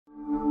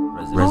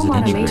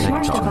residential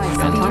tech talk,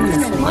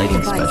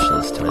 lighting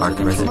specialist to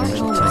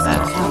residential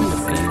tech.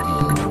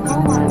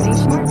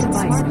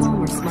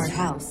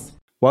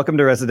 Welcome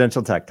to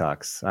Residential Tech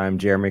Talks. I'm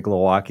Jeremy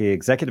Glowacki,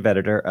 Executive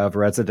Editor of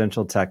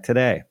Residential Tech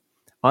Today.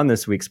 On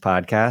this week's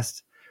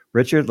podcast,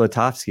 Richard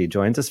Litofsky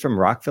joins us from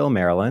Rockville,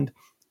 Maryland,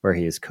 where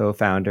he is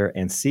co-founder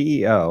and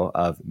CEO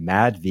of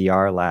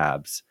MadVR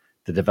Labs,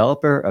 the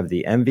developer of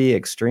the MV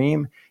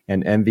Extreme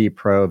and MV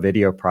Pro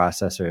video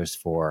processors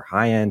for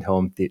high-end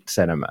home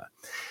cinema.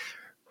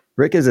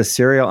 Rick is a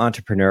serial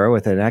entrepreneur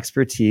with an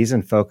expertise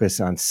and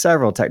focus on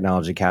several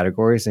technology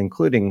categories,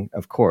 including,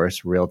 of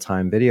course,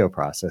 real-time video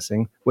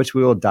processing, which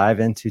we will dive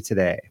into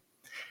today.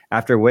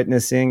 After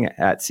witnessing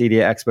at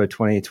CEDIA EXPO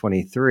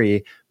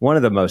 2023, one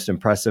of the most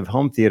impressive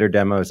home theater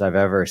demos I've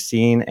ever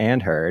seen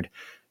and heard,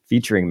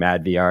 featuring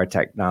MadVR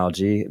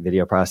technology,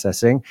 video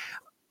processing,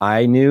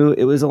 I knew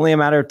it was only a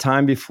matter of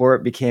time before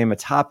it became a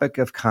topic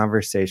of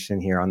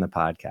conversation here on the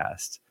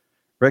podcast.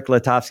 Rick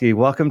Litofsky,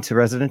 welcome to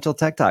Residential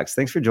Tech Talks.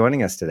 Thanks for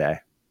joining us today.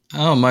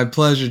 Oh, my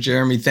pleasure,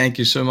 Jeremy. Thank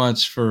you so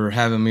much for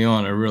having me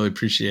on. I really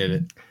appreciate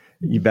it.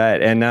 You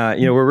bet. And,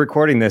 we're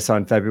recording this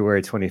on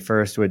February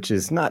 21st, which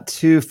is not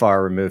too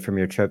far removed from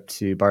your trip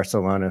to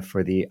Barcelona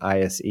for the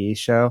ISE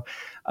show.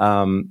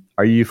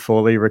 Are you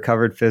fully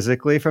recovered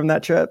physically from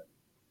that trip?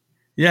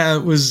 Yeah,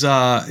 it was.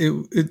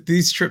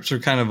 These trips are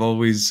kind of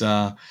always,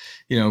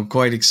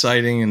 quite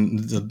exciting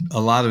and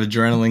a lot of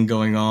adrenaline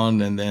going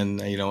on. And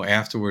then,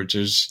 afterwards,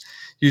 there's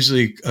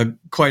usually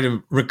quite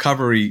a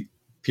recovery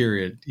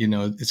period.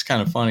 It's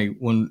kind of funny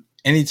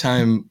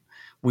anytime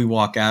we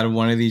walk out of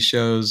one of these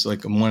shows,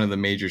 like one of the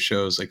major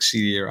shows like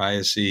CEDIA or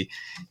ISE,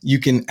 you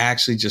can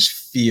actually just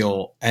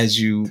feel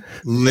as you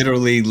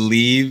literally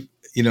leave,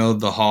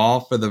 the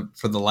hall for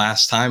the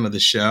last time of the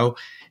show.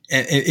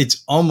 And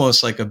it's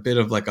almost like a bit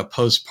of like a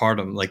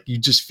postpartum, like you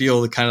just feel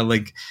the kind of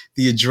like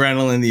the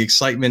adrenaline, the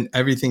excitement,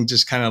 everything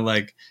just kind of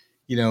like,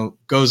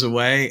 goes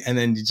away. And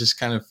then you just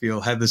kind of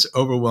have this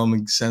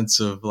overwhelming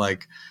sense of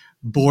like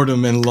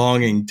boredom and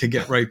longing to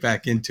get right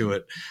back into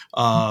it.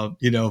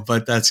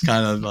 But that's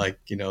kind of like,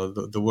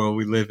 the world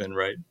we live in,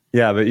 right?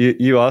 Yeah. But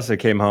you also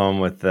came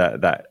home with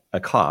a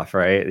cough,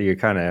 right? You're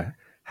kind of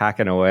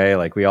hacking away.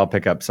 Like we all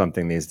pick up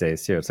something these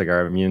days too. It's like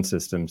our immune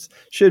systems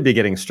should be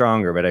getting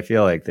stronger, but I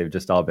feel like they've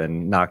just all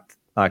been knocked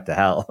to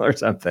hell or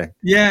something.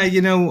 Yeah.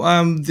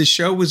 The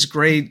show was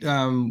great.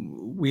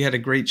 We had a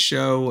great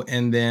show.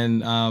 And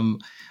then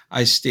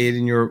I stayed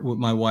in Europe with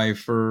my wife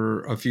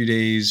for a few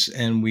days,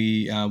 and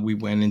we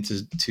went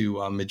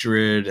into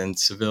Madrid and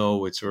Seville,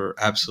 which were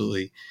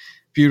absolutely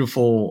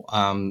beautiful.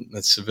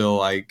 Seville,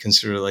 I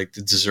consider like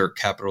the dessert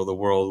capital of the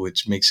world,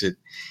 which makes it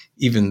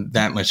even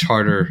that much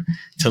harder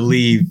to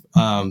leave.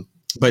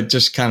 But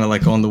just kind of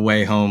like on the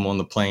way home on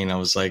the plane, I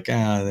was like,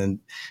 and then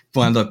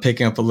wound up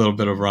picking up a little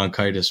bit of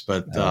bronchitis.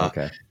 But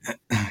okay.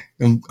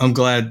 I'm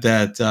glad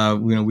that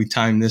we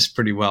timed this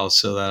pretty well,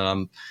 so that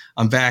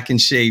I'm back in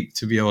shape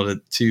to be able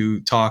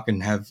to talk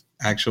and have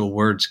actual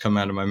words come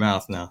out of my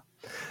mouth now.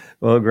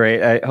 Well,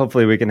 great.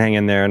 Hopefully we can hang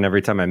in there. And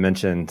every time I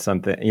mention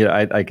something,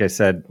 like I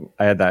said,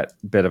 I had that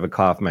bit of a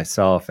cough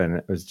myself, and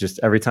it was just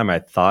every time I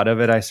thought of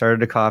it, I started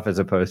to cough as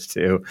opposed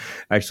to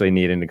actually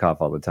needing to cough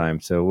all the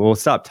time. So we'll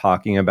stop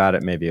talking about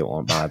it. Maybe it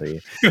won't bother you.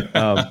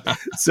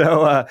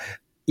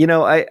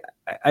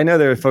 I know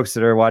there are folks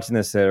that are watching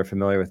this that are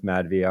familiar with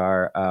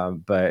MadVR,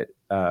 but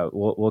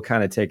we'll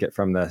kind of take it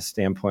from the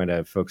standpoint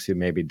of folks who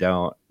maybe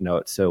don't know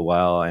it so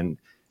well. And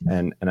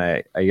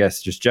I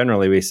guess just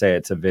generally we say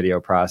it's a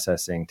video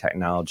processing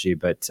technology,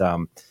 but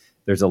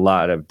there's a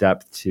lot of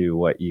depth to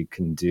what you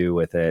can do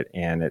with it,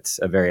 and it's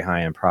a very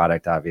high-end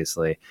product,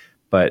 obviously.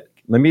 But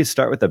let me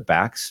start with the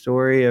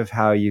backstory of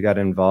how you got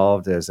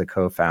involved as a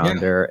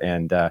co-founder,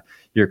 and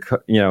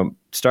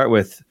start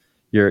with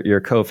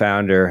your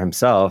co-founder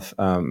himself,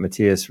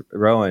 Matthias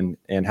Rowan,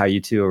 and how you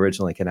two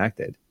originally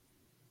connected.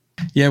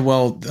 Yeah,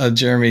 well,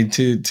 Jeremy,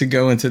 to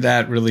go into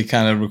that really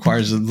kind of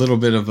requires a little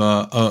bit of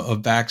a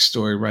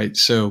backstory, right?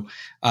 So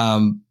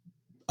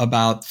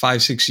about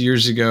 5-6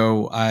 years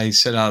ago, I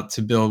set out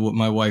to build what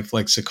my wife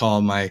likes to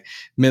call my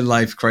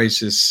midlife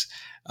crisis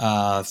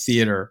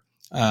theater.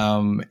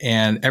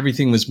 And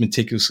everything was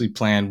meticulously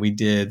planned. We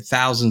did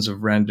thousands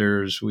of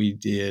renders. We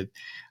did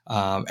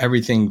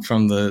everything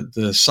from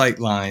the sight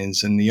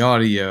lines and the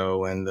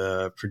audio and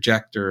the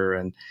projector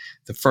and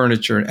the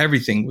furniture, and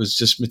everything was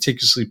just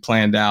meticulously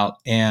planned out,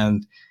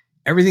 and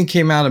everything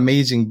came out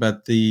amazing,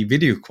 but the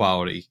video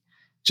quality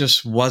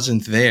just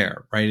wasn't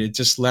there, right? It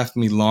just left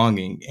me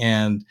longing.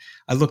 And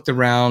I looked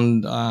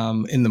around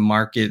in the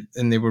market,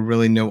 and there were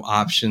really no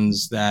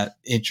options that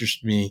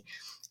interested me.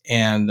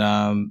 And,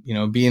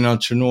 being an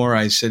entrepreneur,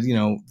 I said,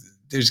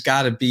 there's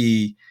got to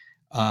be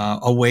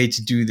a way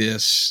to do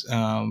this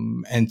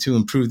and to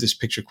improve this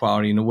picture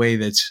quality in a way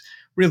that's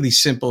really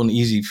simple and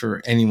easy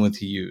for anyone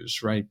to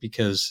use, right?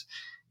 Because,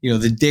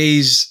 the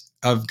days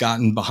have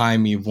gotten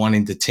behind me of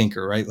wanting to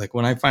tinker, right? Like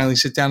when I finally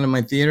sit down in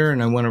my theater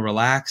and I want to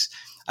relax,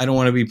 I don't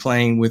want to be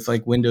playing with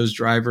like Windows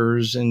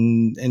drivers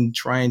and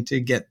trying to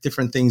get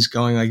different things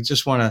going. I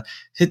just want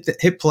to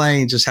hit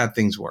play and just have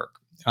things work.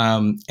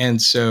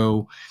 And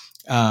so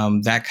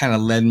that kind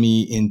of led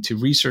me into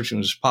researching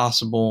what was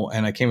possible.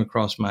 And I came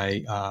across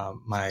my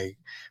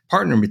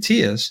partner,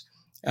 Matthias,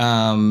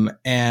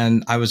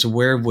 and I was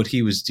aware of what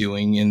he was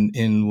doing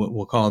in what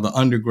we'll call the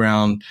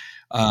underground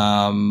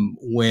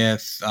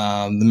with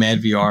the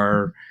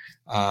MadVR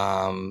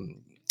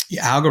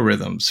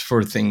algorithms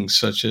for things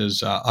such as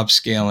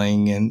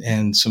upscaling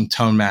and some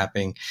tone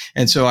mapping.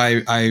 And so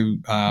I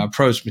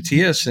approached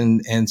Matthias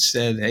and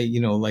said,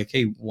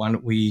 hey, why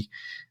don't we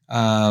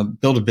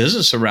build a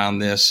business around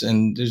this?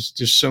 And there's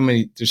so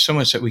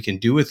much that we can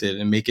do with it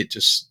and make it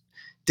just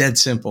dead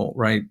simple,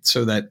 right?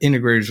 So that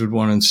integrators would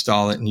want to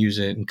install it and use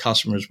it, and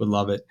customers would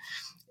love it.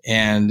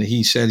 And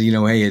he said,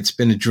 hey, it's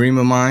been a dream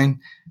of mine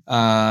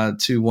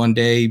to one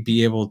day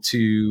be able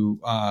to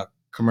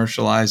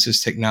commercialize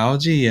this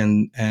technology.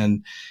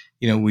 And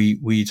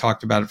we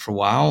talked about it for a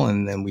while,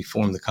 and then we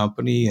formed the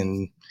company.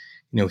 And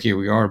here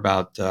we are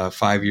about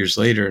 5 years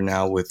later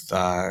now with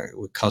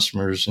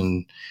customers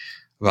in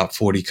about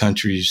 40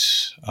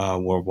 countries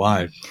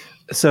worldwide.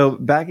 So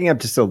backing up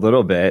just a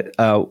little bit,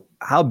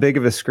 how big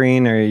of a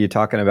screen are you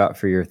talking about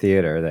for your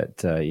theater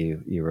that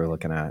you were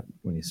looking at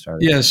when you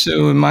started? Yeah,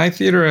 so in my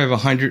theater, I have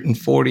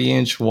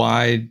 140-inch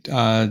wide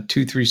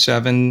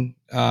 237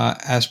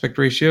 aspect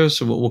ratio.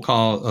 So what we'll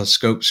call a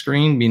scope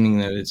screen, meaning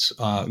that it's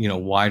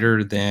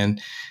wider than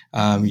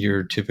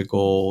your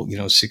typical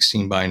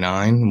 16 by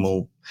 9. And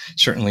we'll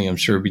certainly, I'm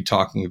sure, be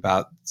talking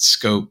about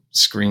scope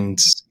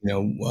screens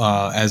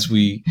as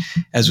we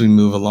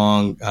move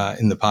along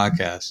in the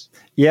podcast.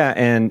 Yeah,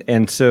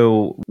 and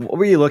so what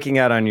were you looking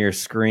at on your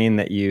screen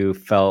that you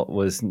felt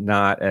was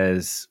not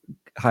as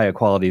high a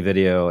quality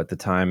video at the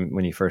time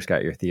when you first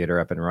got your theater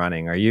up and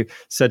running? Are you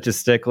such a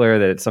stickler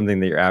that it's something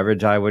that your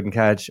average eye wouldn't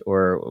catch,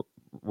 or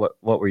what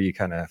were you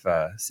kind of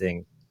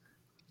seeing?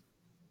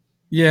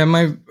 Yeah,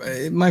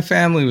 my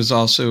family was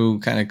also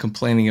kind of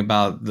complaining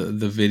about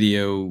the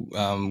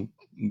video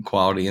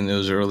quality in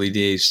those early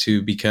days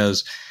too,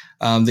 because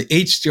the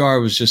HDR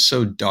was just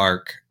so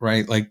dark,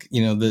 right? Like,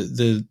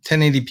 the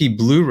 1080p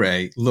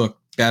Blu-ray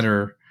looked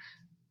better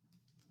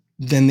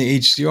than the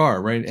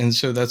HDR, right? And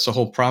so that's the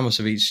whole promise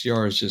of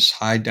HDR, is just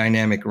high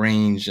dynamic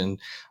range and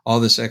all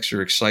this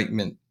extra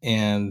excitement.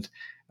 And,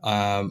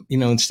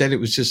 instead it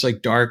was just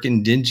like dark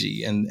and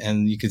dingy,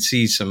 and you could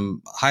see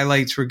some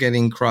highlights were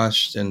getting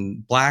crushed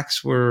and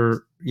blacks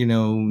were,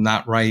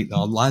 not right.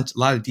 A lot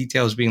of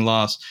details being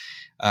lost.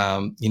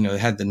 It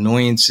had the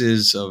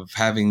annoyances of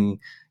having,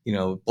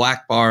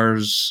 black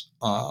bars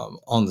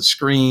on the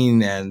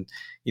screen, and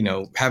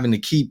having to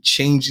keep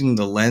changing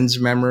the lens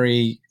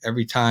memory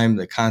every time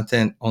the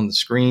content on the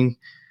screen.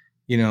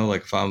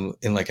 Like if I'm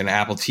in like an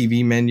Apple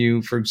TV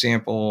menu, for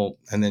example,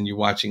 and then you're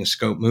watching a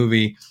scope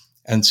movie.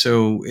 And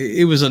so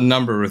it was a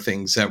number of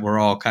things that were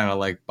all kind of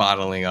like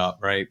bottling up,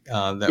 right?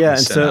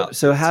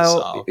 So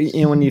how,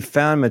 when you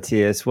found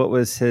Matthias, what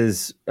was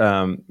his,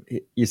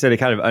 you said a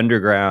kind of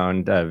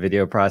underground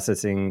video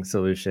processing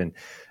solution.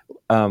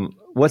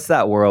 What's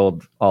that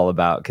world all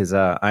about? Because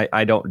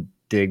I don't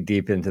dig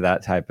deep into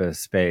that type of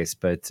space,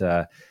 but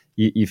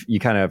you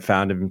kind of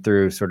found him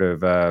through sort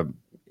of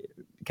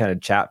kind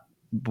of chat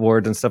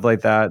boards and stuff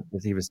like that.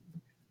 He was.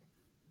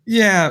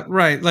 Yeah,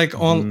 right. Like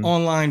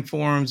online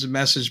forums and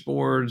message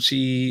boards.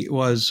 He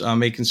was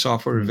making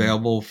software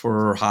available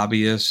for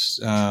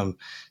hobbyists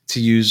to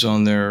use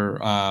on their,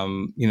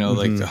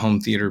 like the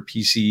home theater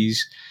PCs,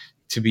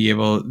 to be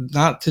able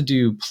not to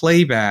do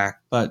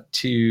playback, but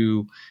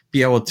to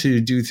be able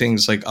to do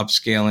things like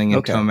upscaling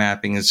and tone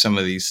mapping and some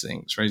of these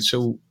things, right?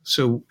 So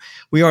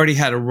we already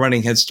had a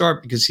running head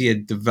start because he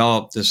had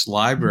developed this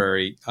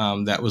library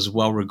that was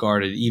well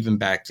regarded even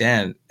back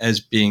then as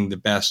being the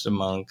best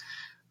among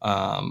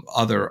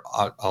other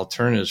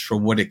alternatives for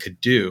what it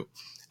could do.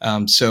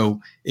 So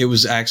it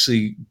was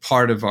actually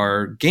part of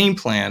our game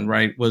plan,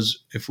 right?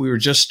 Was if we were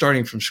just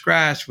starting from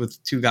scratch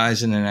with two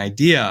guys and an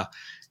idea,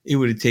 it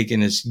would have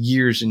taken us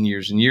years and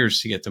years and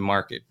years to get to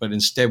market. But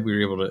instead, we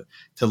were able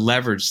to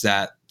leverage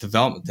that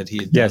development that he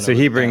had done. Yeah, so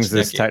he brings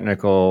this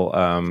technical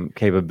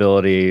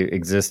capability,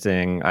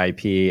 existing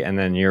IP, and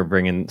then you're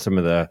bringing some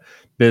of the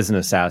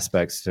business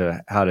aspects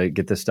to how to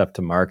get this stuff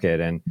to market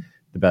and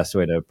the best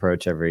way to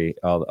approach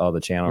all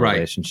the channel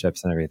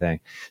relationships and everything.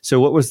 So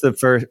what was the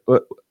first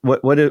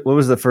what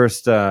was the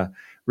first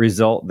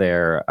result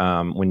there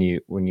when you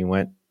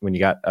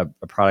got a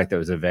product that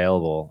was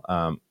available?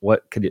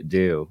 What could it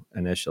do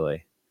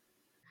initially?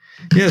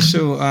 Yeah,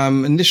 so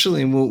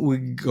initially we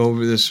go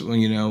over this,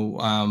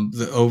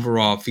 the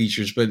overall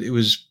features, but it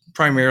was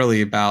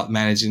primarily about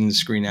managing the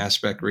screen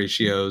aspect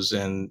ratios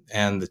and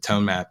the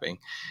tone mapping.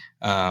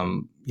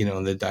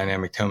 The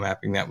dynamic tone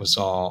mapping, that was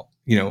all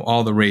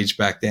the rage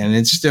back then. And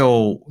it's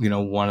still,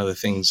 one of the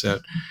things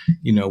that,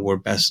 we're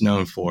best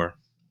known for.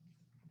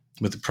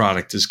 But the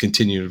product has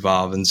continued to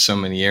evolve in so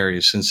many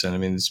areas since then. I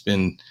mean, it's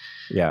been,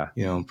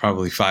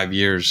 probably 5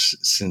 years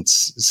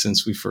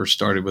since we first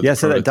started with. Yeah,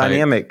 so that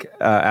dynamic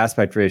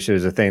aspect ratio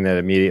is a thing that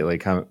immediately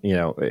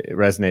it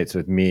resonates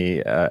with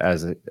me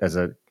as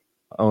a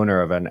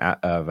owner of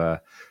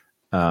a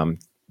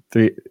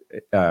three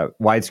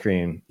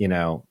widescreen,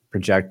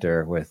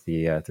 projector with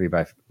the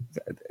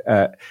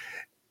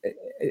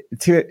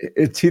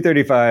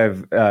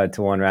 235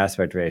 to 1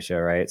 aspect ratio,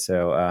 right?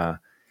 So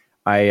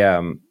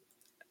I'm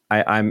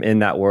in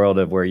that world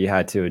of where you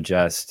had to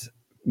adjust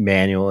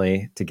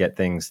manually to get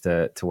things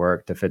to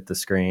work to fit the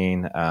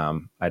screen. I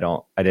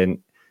didn't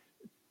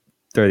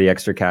throw the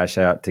extra cash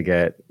out to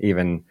get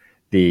even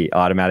the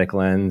automatic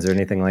lens or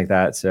anything like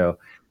that. So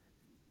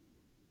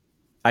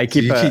I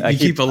keep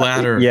a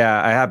ladder.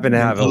 Yeah, I happen to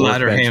have a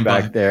ladder workbench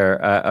back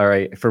there. All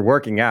right, for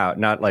working out,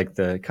 not like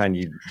the kind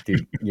you do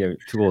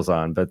tools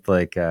on, but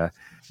like an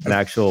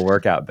actual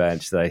workout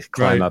bench that I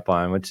climb up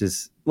on, which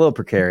is a little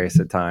precarious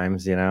at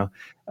times.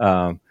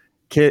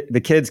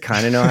 The kids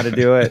kind of know how to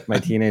do it, my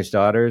teenage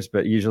daughters,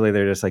 but usually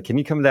they're just like, "Can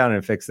you come down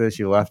and fix this?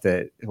 You left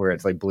it where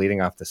it's like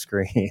bleeding off the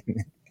screen."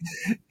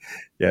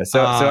 Yeah,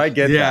 so I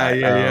get that.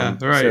 Yeah,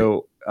 right.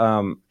 So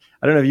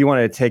I don't know if you want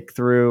to take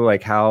through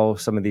like how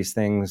some of these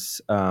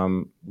things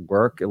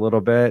work a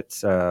little bit,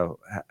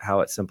 how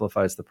it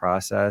simplifies the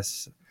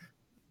process.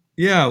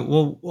 Yeah,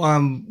 well,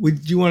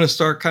 would you want to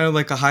start kind of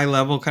like a high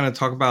level, kind of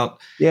talk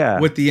about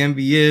what the MV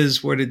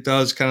is, what it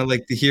does, kind of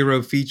like the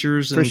hero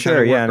features, and for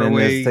sure, kind of work and our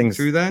way things,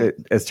 through that?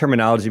 As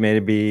terminology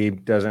maybe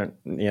doesn't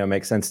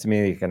make sense to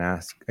me, you can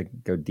ask. I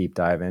can go deep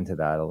dive into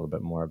that a little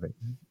bit more. But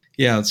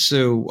yeah,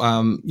 so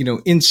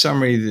in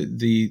summary,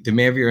 the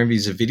MadVR MV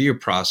is a video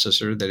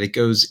processor that it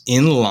goes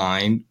in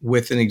line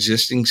with an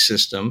existing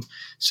system.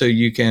 So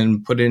you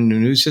can put in a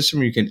new system,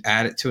 or you can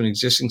add it to an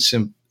existing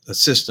system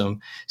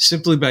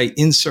simply by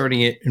inserting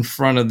it in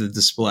front of the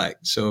display.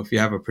 So if you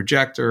have a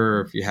projector,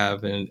 or if you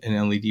have an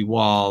LED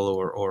wall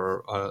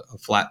or a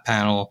flat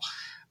panel,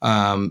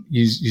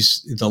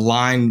 use the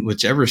line,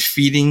 whichever is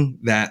feeding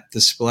that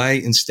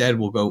display, instead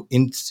will go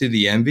into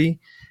the MV.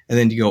 And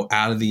then you go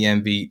out of the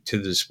MV to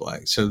the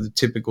display. So the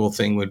typical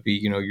thing would be,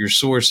 your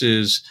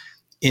sources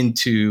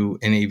into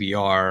an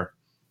AVR,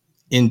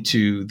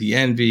 into the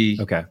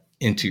NV,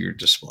 into your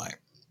display,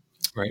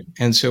 right?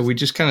 And so we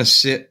just kind of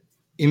sit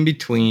in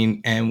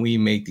between, and we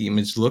make the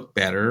image look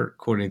better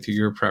according to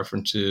your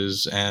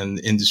preferences and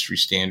industry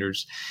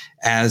standards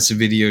as the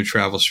video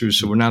travels through.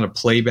 So we're not a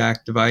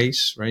playback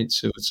device, right?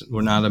 So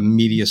we're not a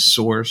media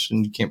source,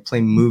 and you can't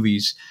play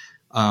movies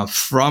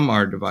from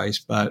our device,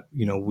 but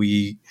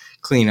we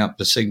clean up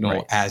the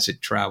signal as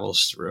it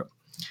travels through.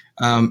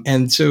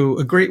 And so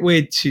a great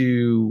way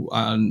to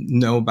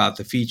know about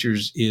the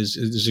features is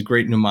there's a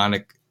great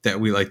mnemonic that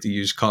we like to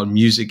use called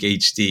Music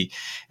HD.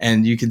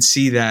 And you can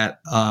see that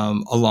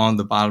along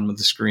the bottom of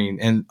the screen.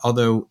 And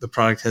although the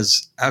product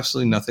has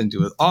absolutely nothing to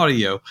do with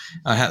audio,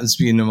 it happens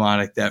to be a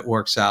mnemonic that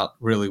works out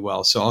really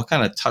well. So I'll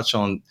kind of touch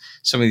on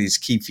some of these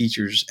key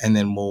features, and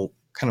then we'll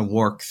kind of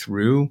work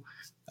through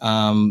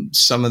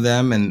some of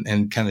them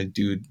and kind of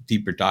do a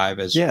deeper dive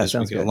as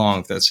we go along,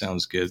 if that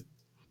sounds good.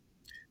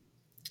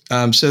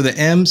 So the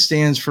M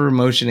stands for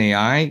Motion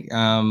AI.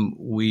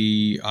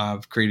 We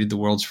have created the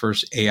world's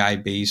first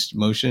AI-based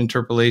motion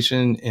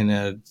interpolation in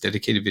a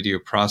dedicated video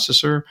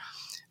processor.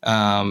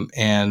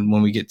 And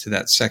when we get to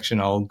that section,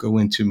 I'll go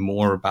into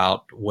more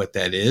about what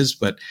that is.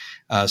 But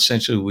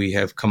essentially, we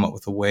have come up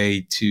with a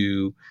way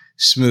to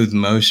smooth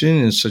motion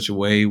in such a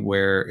way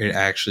where it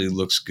actually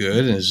looks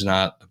good and is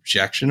not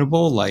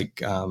objectionable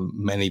like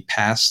many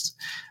past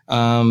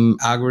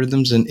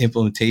algorithms and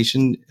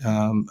implementation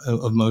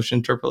of motion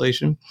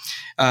interpolation.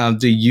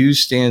 The U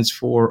stands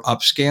for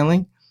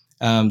upscaling.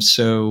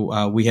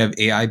 So we have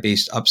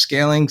AI-based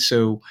upscaling.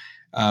 So,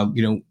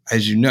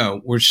 as you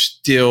know, we're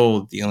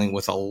still dealing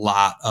with a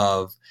lot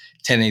of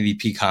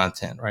 1080p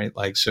content, right?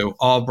 Like, so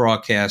all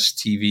broadcast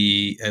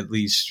TV, at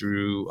least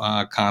through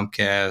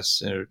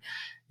Comcast or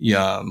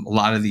a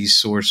lot of these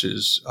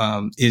sources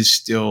is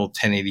still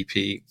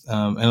 1080p.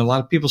 And a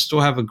lot of people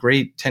still have a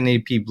great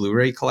 1080p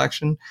Blu-ray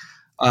collection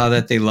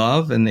that they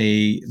love and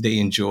they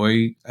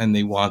enjoy and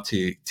they want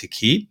to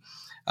keep.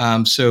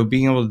 So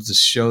being able to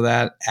show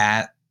that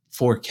at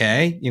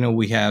 4K,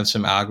 we have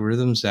some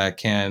algorithms that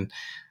can,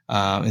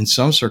 in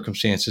some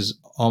circumstances,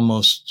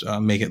 almost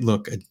make it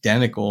look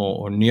identical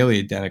or nearly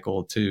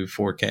identical to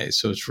 4K.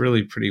 So it's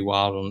really pretty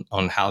wild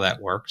on how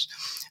that works.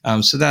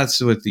 So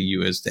that's what the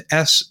U is. The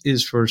S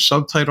is for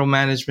subtitle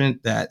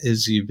management. That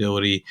is the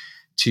ability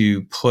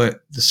to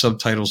put the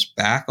subtitles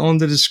back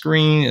onto the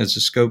screen as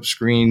a scope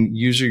screen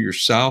user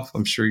yourself.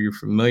 I'm sure you're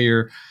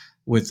familiar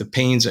with the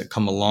pains that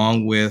come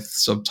along with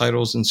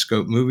subtitles in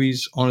scope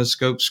movies on a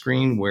scope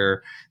screen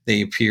where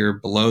they appear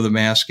below the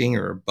masking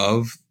or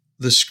above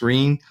the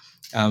screen.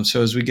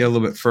 So as we get a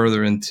little bit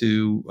further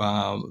into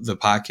the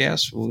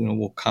podcast,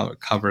 we'll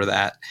cover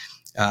that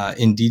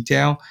in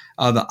detail.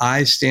 The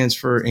I stands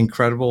for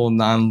incredible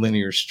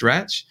nonlinear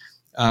stretch.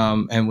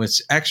 And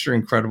what's extra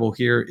incredible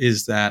here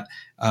is that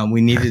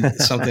we needed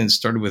something that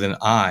started with an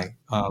I.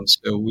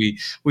 So we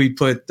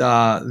put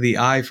the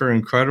I for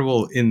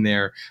incredible in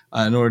there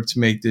in order to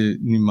make the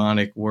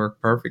mnemonic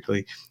work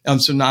perfectly.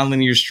 So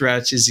nonlinear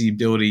stretch is the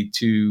ability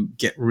to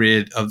get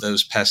rid of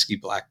those pesky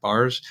black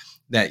bars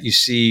that you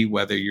see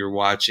whether you're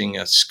watching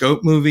a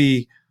scope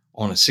movie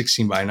on a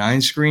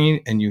 16:9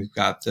 screen and you've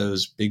got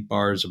those big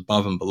bars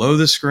above and below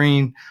the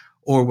screen,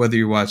 or whether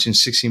you're watching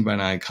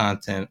 16:9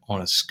 content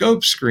on a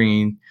scope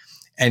screen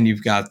and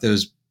you've got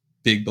those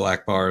big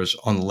black bars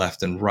on the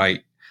left and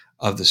right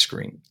of the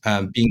screen.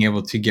 Being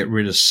able to get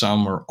rid of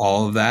some or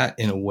all of that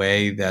in a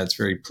way that's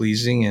very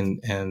pleasing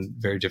and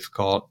very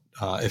difficult,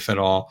 if at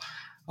all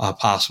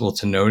possible,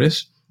 to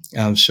notice.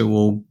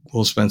 So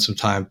we'll spend some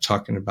time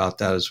talking about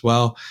that as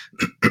well.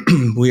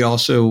 We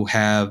also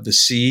have the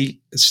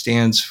C. It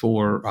stands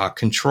for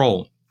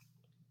control.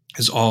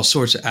 There's all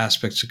sorts of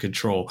aspects of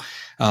control.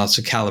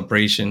 So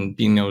calibration,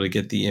 being able to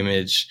get the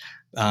image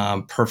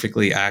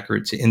perfectly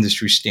accurate to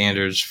industry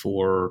standards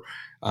for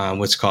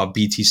what's called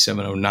BT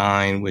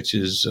 709, which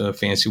is a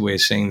fancy way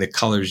of saying the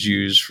colors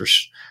used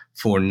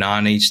for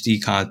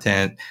non-HD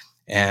content,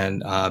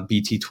 and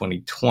BT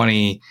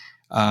 2020,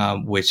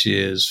 which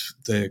is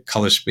the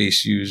color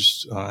space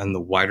used in the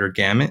wider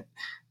gamut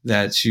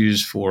that's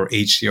used for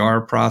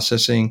HDR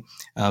processing.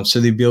 So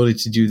the ability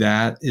to do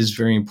that is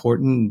very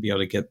important, and be able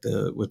to get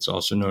what's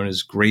also known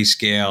as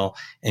grayscale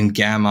and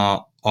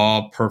gamma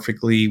all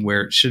perfectly where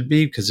it should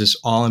be, because this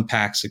all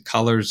impacts the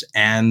colors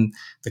and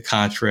the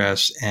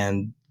contrast,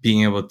 and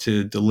being able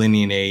to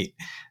delineate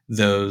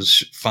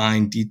those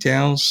fine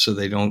details so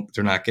they're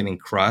not getting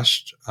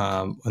crushed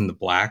in the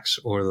blacks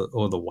or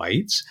the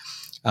whites.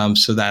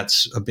 So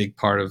that's a big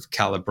part of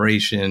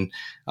calibration,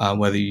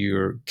 whether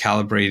you're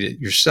calibrate it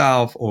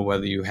yourself or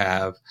whether you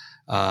have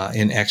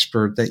an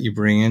expert that you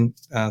bring in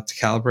to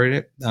calibrate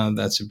it.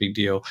 That's a big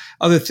deal.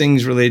 Other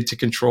things related to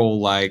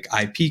control, like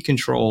IP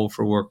control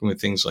for working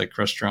with things like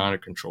Crestron or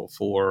Control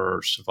 4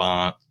 or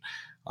Savant.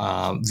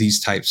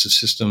 These types of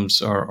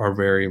systems are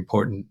very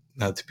important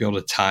to be able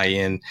to tie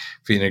in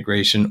for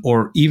integration,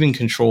 or even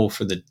control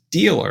for the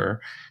dealer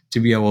to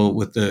be able,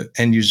 with the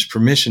end user's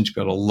permission, to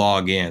be able to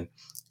log in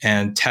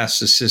and test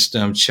the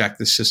system, check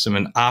the system,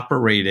 and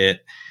operate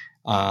it,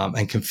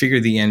 and configure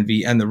the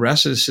NV and the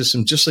rest of the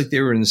system just like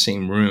they were in the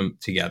same room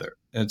together.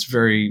 It's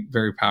very,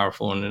 very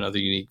powerful and another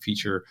unique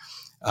feature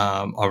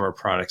of our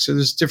product. So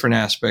there's different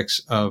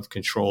aspects of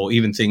control,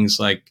 even things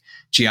like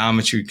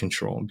geometry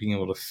control, being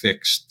able to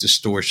fix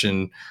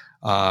distortion,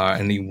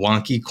 any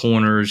wonky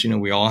corners.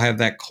 We all have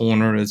that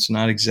corner that's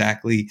not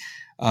exactly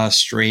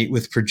straight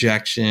with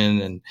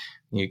projection, and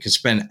you can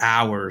spend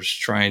hours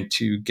trying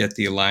to get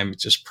the alignment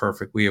just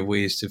perfect. We have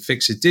ways to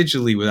fix it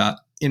digitally without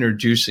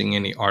introducing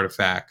any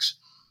artifacts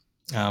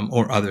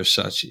or other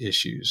such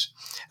issues.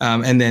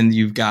 And then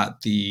you've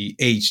got the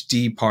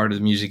HD part of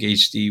the music,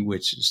 HD,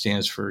 which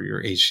stands for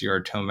your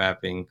HDR tone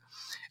mapping,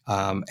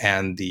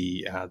 and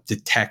the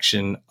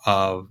detection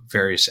of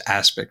various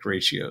aspect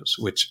ratios,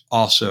 which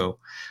also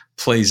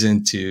plays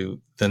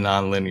into the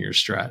nonlinear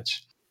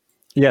stretch.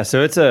 Yeah,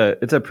 so it's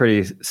a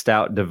pretty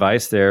stout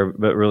device there,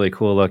 but really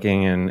cool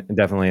looking, and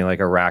definitely like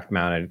a rack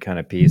mounted kind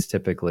of piece,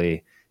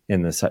 typically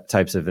in the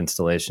types of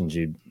installations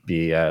you'd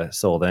be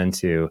sold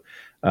into.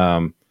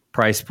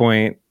 Price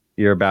point,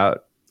 you're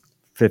about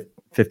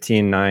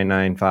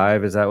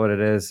 $15,995. Is that what it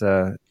is?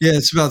 Yeah,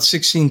 it's about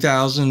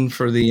 $16,000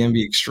 for the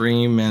MV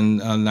Extreme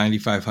and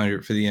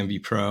 $9,500 for the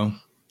MV Pro.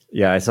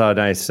 Yeah, I saw a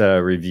nice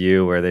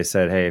review where they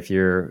said, hey, if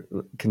you're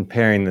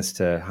comparing this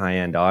to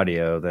high-end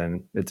audio,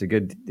 then it's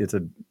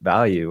a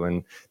value.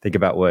 And think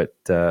about what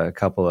a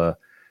couple of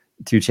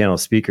 2-channel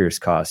speakers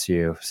cost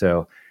you.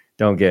 So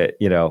don't get,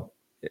 you're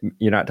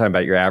not talking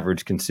about your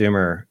average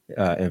consumer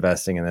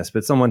investing in this,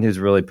 but someone who's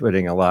really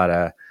putting a lot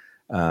of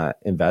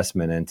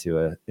investment into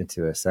a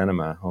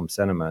home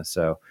cinema.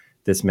 So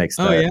this makes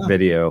the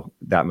video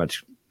that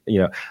much.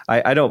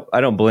 I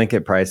don't blink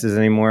at prices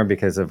anymore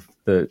because of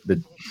the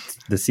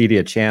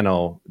CEDIA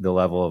channel, the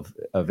level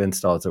of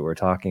installs that we're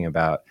talking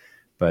about.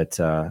 But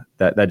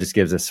that just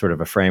gives us sort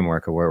of a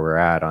framework of where we're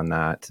at on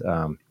that.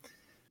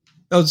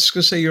 I was just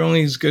going to say, you're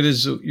only as good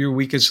as your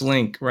weakest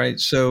link, right?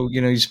 So,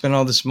 you spend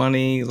all this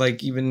money,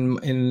 like even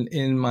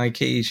in my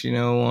case,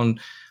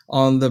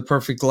 on the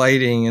perfect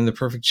lighting and the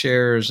perfect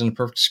chairs and the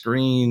perfect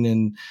screen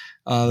and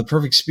the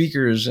perfect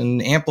speakers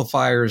and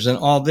amplifiers and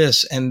all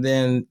this. And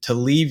then to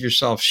leave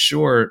yourself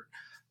short,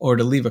 or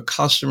to leave a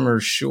customer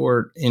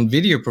short in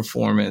video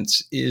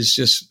performance, is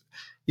just,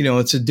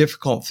 it's a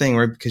difficult thing,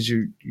 right? Because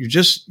you're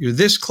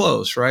this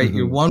close, right? Mm-hmm.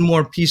 You're one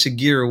more piece of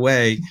gear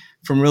away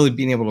from really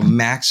being able to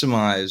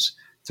maximize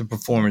the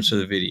performance of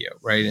the video,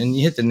 right? And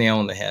you hit the nail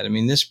on the head. I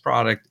mean, this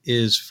product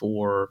is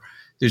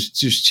there's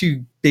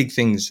 2 big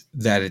things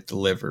that it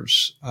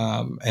delivers,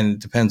 and it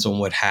depends on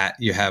what hat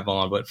you have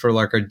on. But for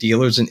like our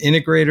dealers and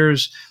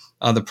integrators,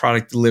 the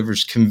product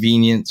delivers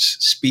convenience,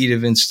 speed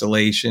of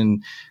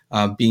installation,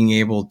 being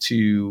able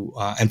to,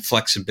 and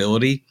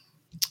flexibility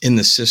in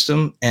the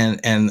system, and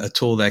a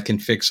tool that can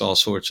fix all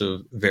sorts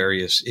of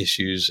various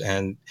issues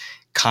and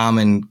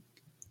common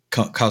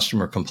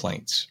customer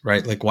complaints,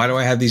 right? Like, why do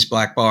I have these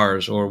black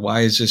bars? Or why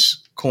is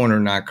this corner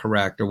not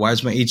correct? Or why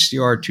is my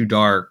HDR too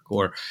dark?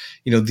 Or,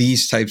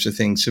 these types of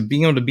things. So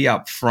being able to be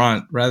up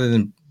front rather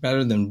than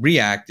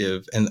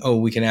reactive and,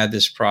 we can add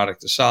this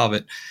product to solve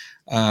it.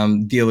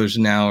 Dealers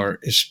now are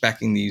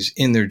speccing these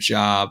in their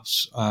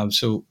jobs.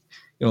 So,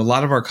 a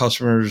lot of our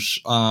customers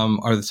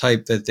are the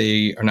type that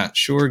they are not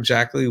sure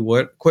exactly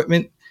what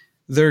equipment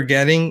they're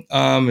getting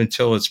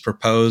until it's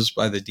proposed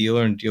by the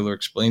dealer and dealer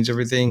explains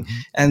everything. Mm-hmm.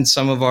 And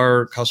some of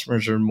our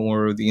customers are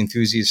more the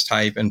enthusiast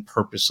type and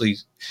purposely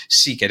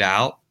seek it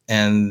out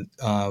and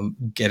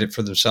get it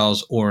for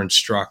themselves or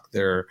instruct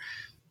their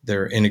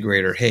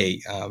integrator,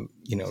 hey,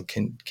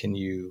 can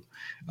you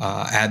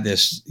add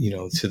this,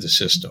 to the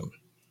system?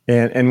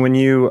 And when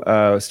you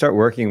start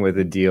working with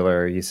a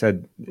dealer, you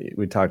said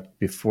we talked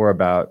before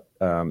about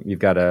you've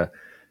got a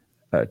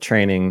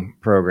training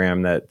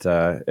program that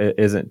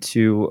isn't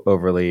too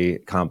overly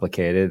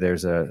complicated.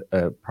 There's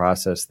a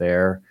process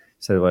there.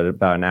 So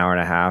about an hour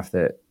and a half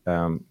that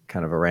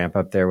kind of a ramp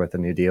up there with a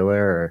new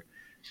dealer, or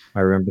if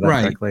I remember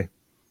that correctly?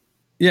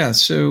 Yeah.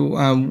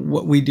 So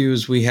what we do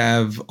is we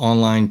have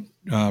online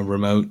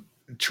remote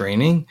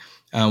training.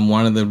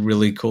 One of the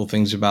really cool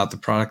things about the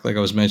product, like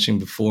I was mentioning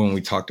before when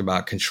we talked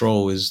about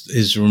control,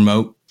 is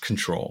remote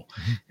control.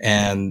 Mm-hmm.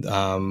 And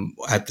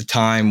at the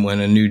time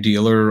when a new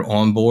dealer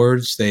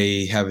onboards,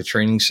 they have a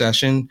training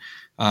session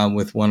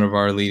with one of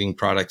our leading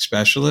product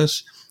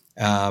specialists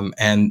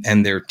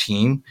and their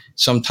team.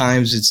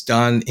 Sometimes it's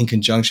done in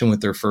conjunction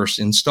with their first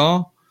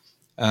install.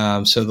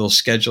 So they'll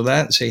schedule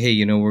that and say, hey,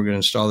 we're going to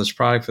install this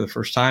product for the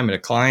first time at a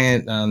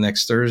client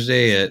next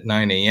Thursday at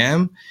 9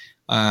 a.m.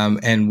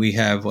 And we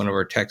have one of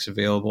our techs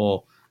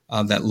available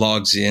that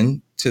logs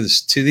in to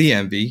the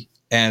MV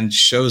and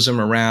shows them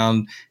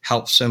around,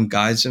 helps them,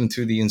 guides them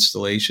through the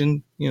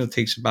installation. It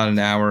takes about an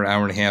hour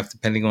and a half,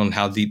 depending on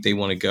how deep they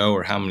want to go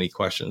or how many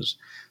questions,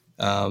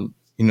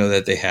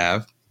 that they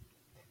have.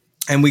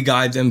 And we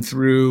guide them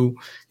through,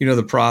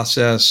 the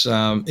process.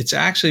 It's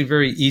actually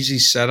very easy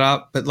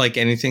setup, but like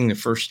anything, the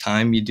first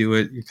time you do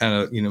it, you kind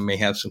of, may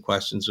have some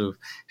questions of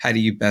how do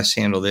you best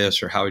handle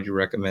this or how would you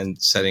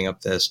recommend setting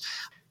up this?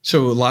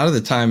 So a lot of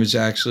the time is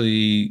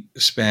actually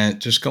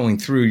spent just going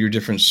through your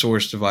different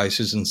source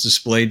devices and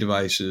display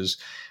devices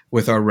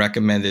with our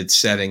recommended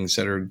settings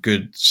that are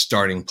good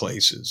starting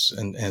places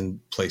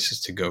and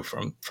places to go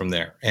from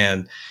there.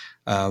 And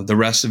the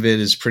rest of it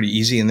is pretty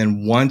easy. And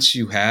then once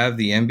you have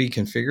the MB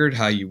configured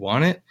how you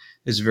want it,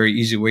 it's a very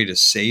easy way to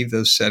save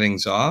those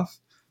settings off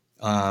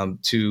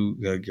to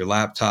your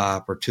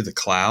laptop or to the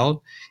cloud.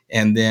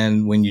 And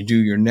then when you do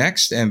your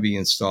next MB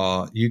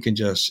install, you can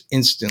just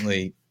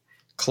instantly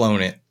clone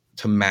it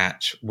to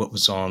match what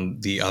was on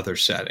the other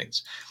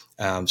settings.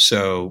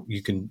 So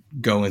you can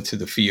go into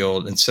the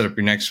field and set up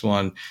your next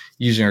one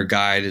using our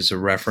guide as a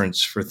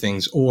reference for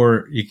things,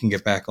 or you can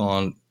get back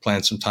on,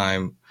 plan some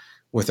time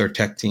with our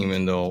tech team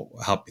and they'll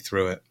help you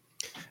through it.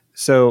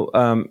 So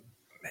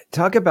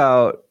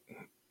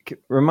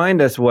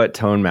remind us what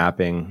tone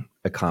mapping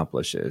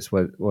accomplishes,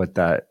 what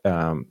that,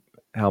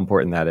 how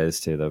important that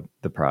is to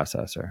the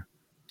processor.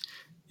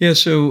 Yeah,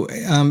 so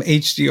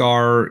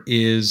HDR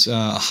is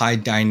a high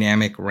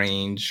dynamic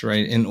range,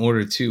 right? In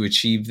order to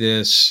achieve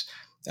this,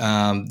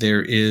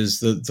 there is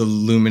the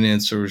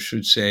luminance, or I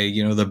should say,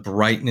 the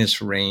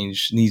brightness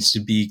range needs to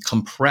be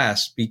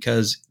compressed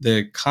because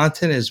the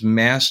content is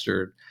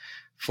mastered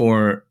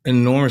for an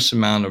enormous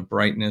amount of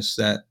brightness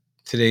that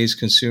today's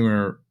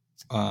consumer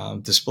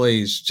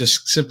displays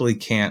just simply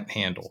can't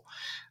handle.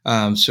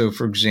 So,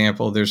 for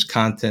example, there's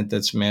content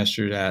that's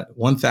mastered at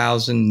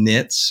 1,000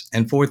 nits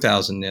and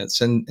 4,000 nits.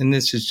 And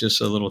this is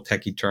just a little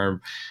techie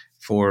term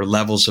for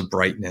levels of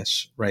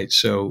brightness, right?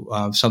 So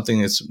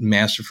something that's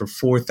mastered for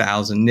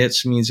 4,000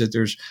 nits means that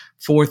there's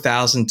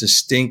 4,000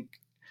 distinct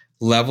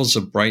levels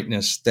of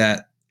brightness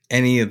that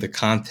any of the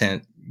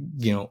content,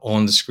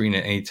 on the screen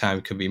at any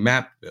time could be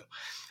mapped to.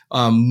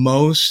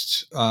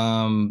 Most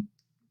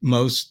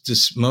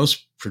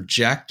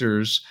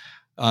projectors,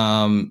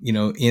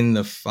 in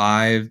the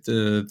 $5,000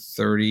 to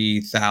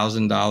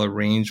 $30,000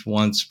 range,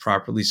 once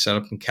properly set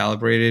up and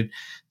calibrated,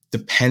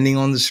 depending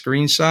on the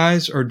screen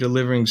size, are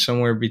delivering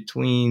somewhere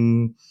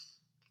between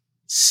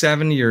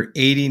 70 or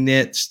 80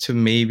 nits to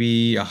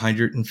maybe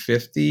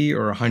 150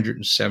 or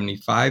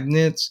 175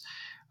 nits.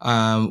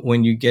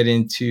 When you get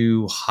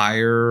into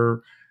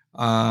higher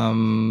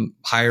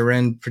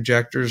end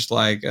projectors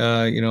like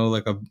a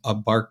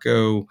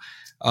Barco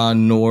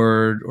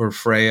Nord or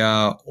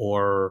Freya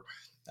or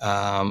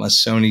a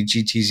Sony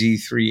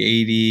GTZ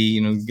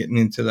 380, getting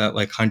into that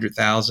like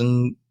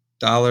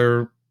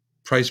 $100,000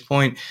 price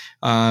point.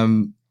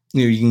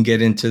 You can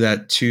get into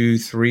that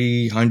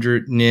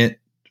 200-300 nit,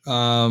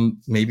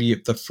 maybe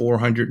up to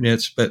 400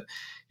 nits, but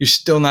you're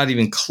still not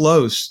even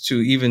close to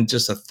even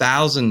just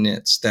 1,000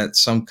 nits that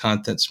some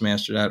content's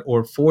mastered at,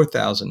 or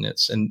 4,000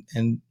 nits, and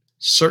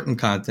certain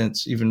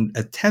contents even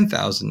at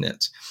 10,000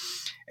 nits.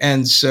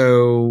 And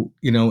so,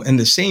 and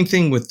the same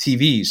thing with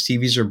TVs.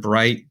 TVs are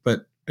bright,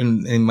 but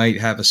they might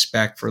have a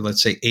spec for,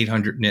 let's say,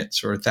 800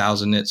 nits or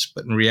 1,000 nits,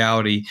 but in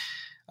reality,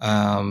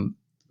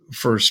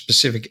 for a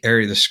specific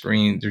area of the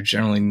screen, they're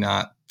generally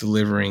not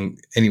delivering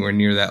anywhere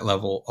near that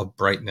level of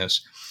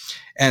brightness.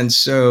 And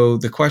so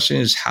the question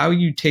is how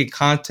you take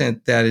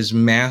content that is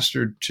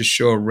mastered to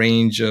show a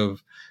range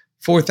of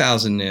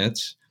 4,000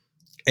 nits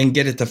and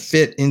get it to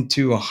fit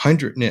into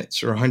 100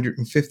 nits or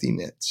 150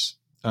 nits.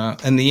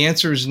 And the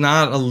answer is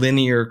not a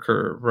linear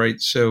curve,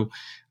 right? So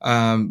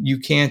you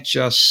can't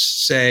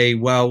just say,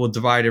 well, we'll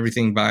divide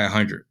everything by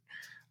 100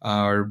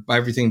 or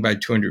everything by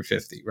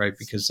 250, right?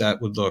 Because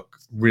that would look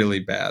really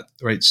bad,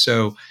 right?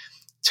 So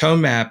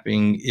tone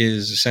mapping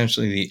is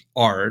essentially the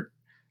art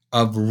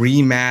of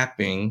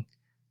remapping,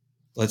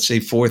 let's say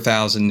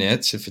 4,000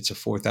 nits, if it's a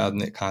 4,000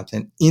 nit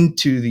content,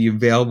 into the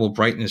available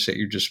brightness that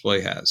your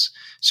display has.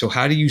 So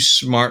how do you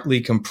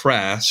smartly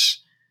compress,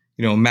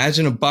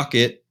 imagine a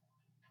bucket,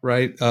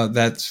 right?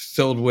 That's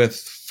filled with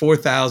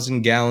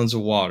 4,000 gallons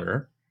of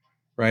water,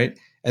 right?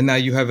 And now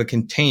you have a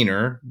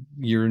container,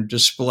 your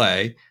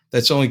display,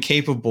 that's only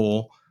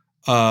capable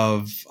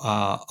of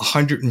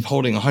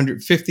holding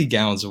 150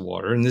 gallons of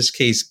water. In this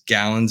case,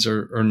 gallons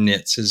or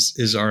nits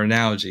is our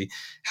analogy.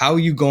 How are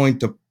you going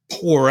to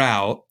pour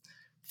out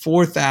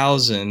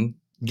 4,000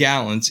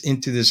 gallons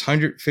into this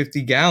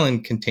 150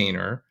 gallon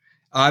container?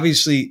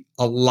 Obviously,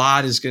 a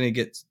lot is going to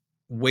get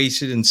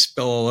wasted and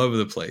spill all over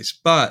the place.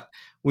 But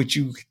what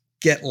you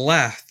get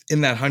left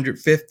in that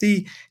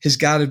 150 has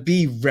got to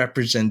be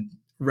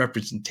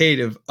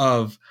representative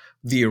of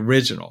the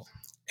original.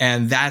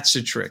 And that's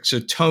the trick. So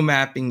tone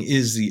mapping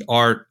is the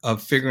art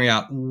of figuring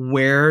out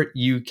where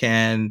you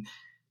can,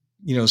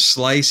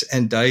 slice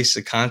and dice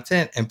the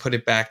content and put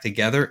it back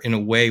together in a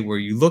way where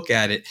you look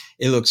at it,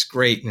 it looks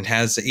great and it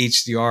has the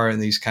HDR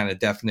and these kind of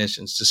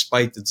definitions,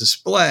 despite the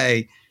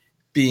display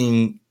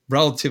being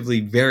relatively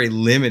very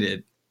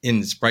limited in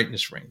its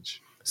brightness range.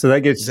 So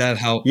that gets, does that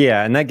help?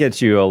 Yeah, and that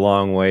gets you a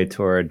long way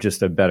toward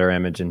just a better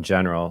image in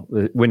general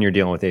when you're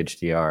dealing with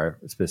HDR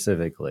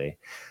specifically.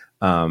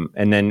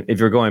 And then if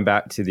you're going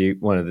back to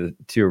one of the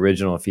two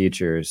original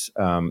features,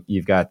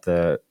 you've got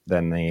the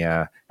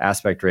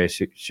aspect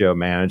ratio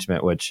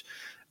management, which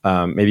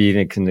maybe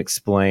you can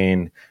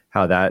explain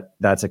how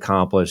that's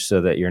accomplished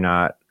so that you're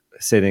not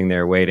sitting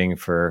there waiting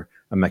for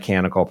a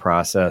mechanical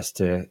process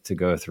to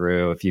go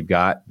through if you've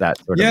got that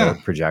sort of a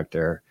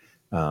projector.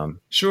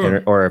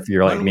 Sure. Or if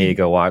you're like me,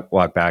 go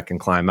walk back and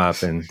climb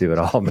up and do it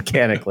all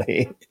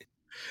mechanically.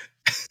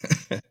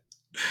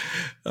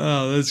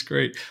 Oh, that's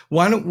great.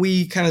 Why don't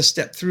we kind of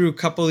step through a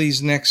couple of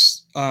these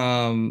next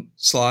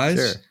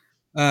slides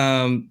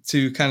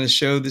to kind of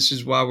show this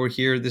is why we're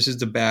here. This is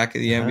the back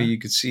of the Envy. You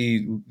can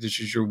see this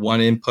is your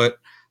one input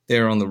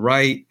there on the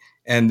right,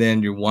 and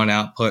then your one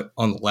output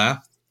on the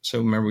left. So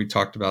remember we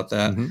talked about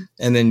that. Mm-hmm.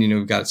 And then,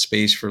 we've got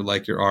space for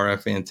like your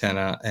RF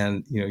antenna.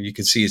 And, you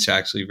can see it's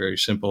actually very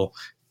simple.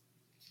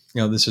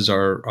 This is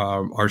our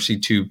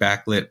RC2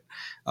 backlit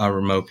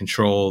remote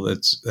control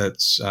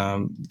that's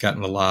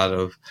gotten a lot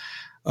of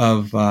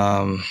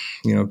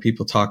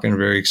people talking,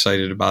 very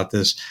excited about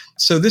this.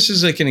 So this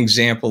is like an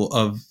example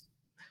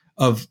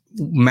of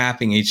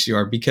mapping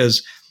HDR,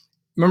 because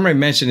remember I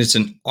mentioned it's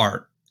an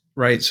art,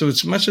 right? So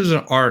it's much as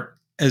an art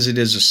as it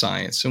is a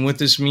science. And what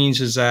this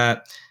means is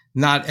that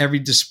not every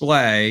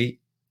display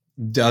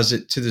does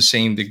it to the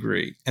same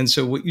degree. And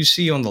so what you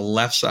see on the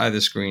left side of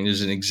the screen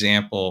is an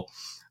example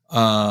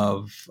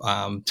of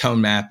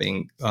tone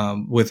mapping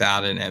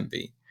without an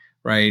MV,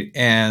 right?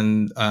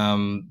 And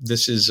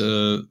this is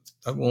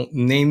I won't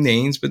name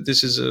names, but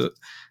this is a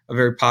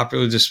very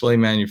popular display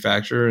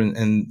manufacturer,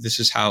 and this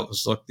is how it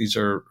was looked. These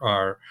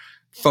are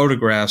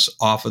photographs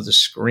off of the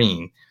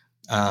screen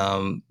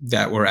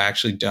that were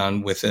actually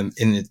done with him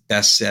in the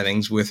best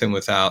settings, with and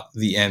without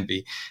the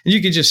MV. And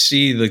you could just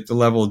see like the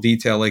level of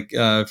detail. Like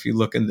if you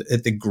look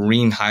at the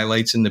green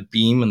highlights in the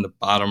beam in the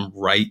bottom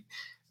right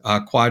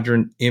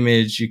quadrant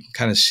image, you can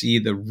kind of see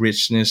the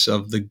richness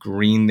of the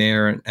green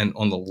there, and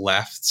on the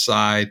left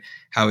side,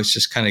 how it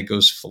just kind of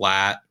goes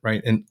flat,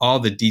 right? And all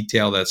the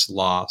detail that's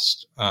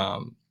lost.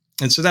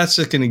 And so that's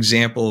like an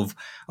example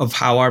of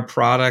how our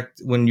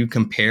product, when you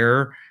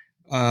compare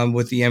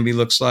what the MV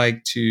looks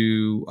like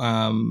to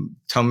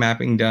tone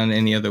mapping done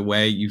any other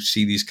way, you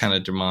see these kind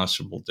of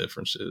demonstrable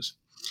differences.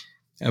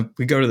 If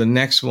we go to the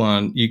next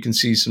one, you can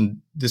see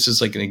this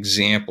is like an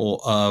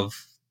example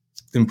of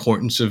the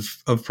importance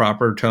of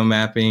proper tone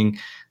mapping.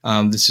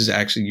 This is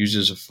actually used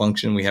as a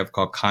function we have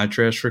called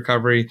contrast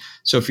recovery.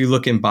 So if you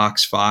look in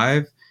box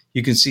 5,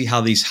 you can see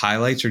how these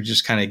highlights are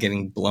just kind of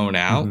getting blown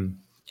out. Mm-hmm.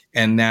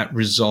 And that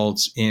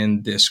results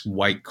in this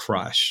white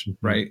crush,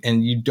 mm-hmm. right?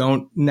 And you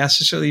don't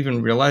necessarily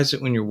even realize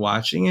it when you're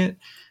watching it.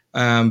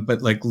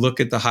 But like look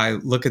at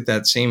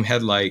that same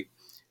headlight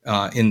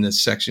in the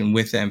section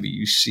with Envy.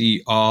 You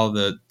see all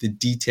the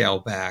detail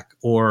back,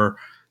 or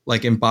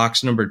like in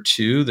box number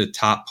 2, the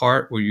top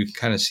part where you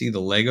kind of see the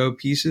Lego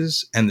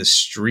pieces and the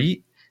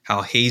street,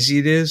 how hazy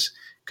it is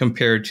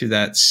compared to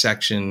that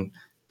section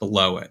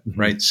below it, mm-hmm.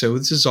 right? So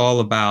this is all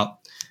about,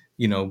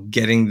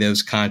 getting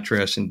those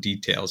contrasts and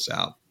details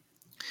out.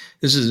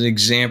 This is an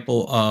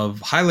example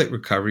of highlight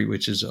recovery,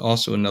 which is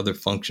also another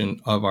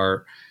function of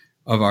our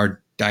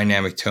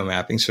dynamic tone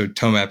mapping. So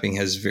tone mapping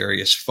has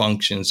various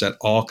functions that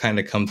all kind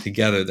of come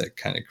together that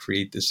kind of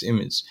create this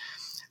image.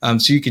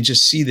 So you can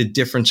just see the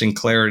difference in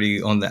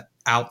clarity on the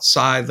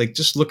outside. Like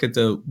just look at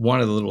one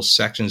of the little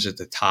sections at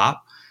the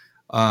top,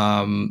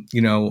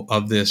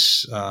 of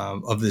this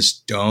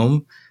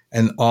dome.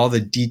 and all the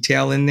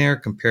detail in there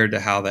compared to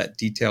how that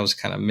detail is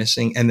kind of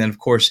missing. And then, of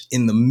course,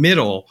 in the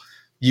middle,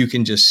 you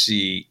can just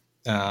see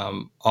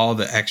all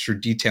the extra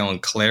detail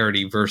and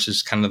clarity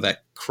versus kind of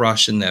that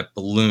crush and that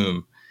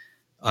bloom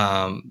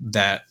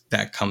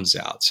that comes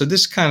out. So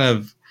this kind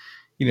of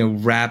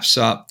wraps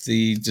up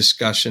the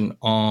discussion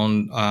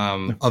on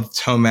of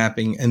tone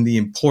mapping and the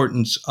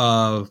importance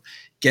of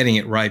getting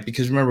it right.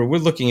 Because remember, we're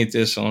looking at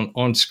this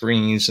on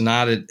screens,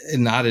 not an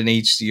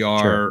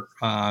HDR,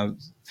 Sure.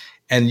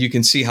 And you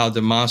can see how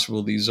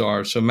demonstrable these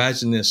are. So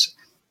imagine this,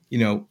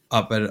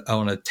 up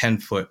on a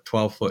 10-foot,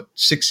 12-foot,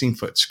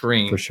 16-foot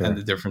screen, For sure. and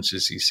the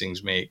differences these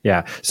things make.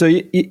 Yeah. So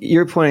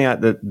you're pointing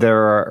out that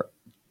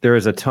there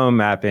is a tone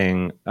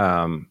mapping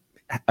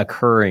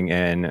occurring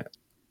in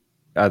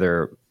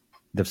other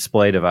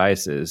display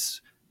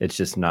devices. It's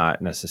just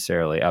not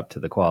necessarily up to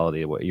the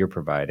quality of what you're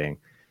providing.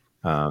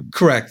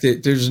 Correct.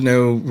 There's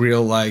no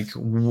real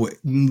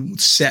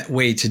set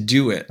way to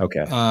do it.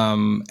 Okay.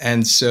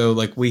 And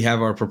so we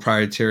have our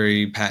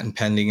proprietary patent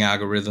pending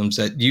algorithms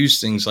that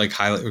use things like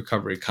highlight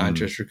recovery,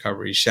 contrast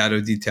recovery, shadow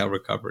detail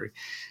recovery.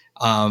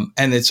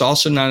 And it's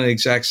also not an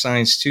exact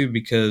science too,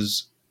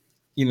 because,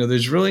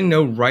 there's really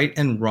no right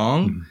and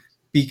wrong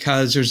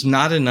because there's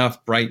not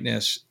enough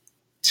brightness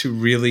to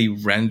really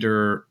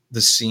render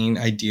the scene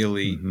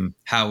ideally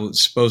how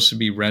it's supposed to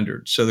be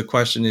rendered. So the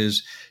question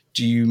is,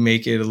 do you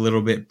make it a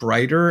little bit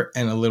brighter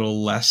and a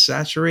little less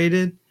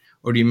saturated,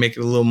 or do you make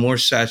it a little more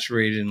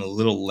saturated and a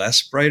little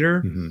less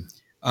brighter?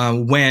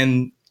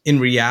 When in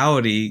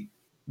reality,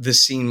 the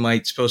scene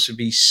might supposed to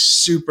be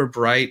super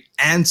bright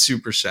and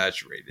super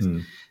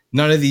saturated.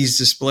 None of these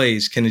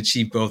displays can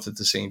achieve both at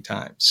the same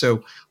time.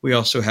 So we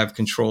also have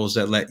controls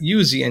that let you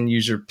as the end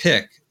user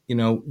pick,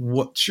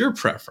 what's your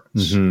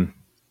preference?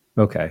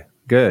 Okay,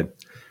 good.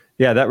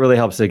 Yeah, that really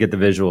helps to get the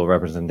visual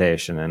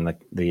representation and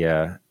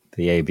the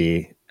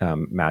A/B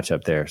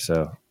matchup there.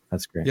 So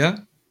that's great. Yeah.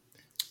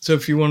 So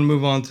if you want to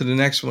move on to the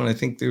next one, I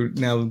think they're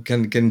now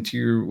kind of getting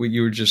to what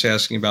you were just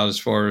asking about as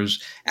far as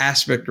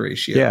aspect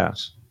ratios. Yeah.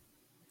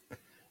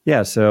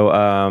 Yeah.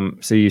 So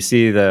you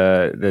see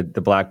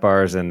the black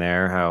bars in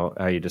there, how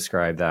you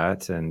describe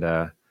that,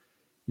 and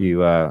you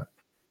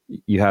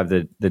have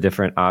the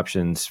different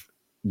options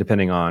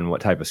depending on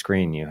what type of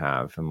screen you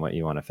have and what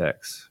you want to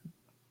fix.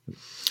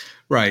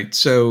 Right.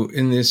 So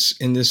in this,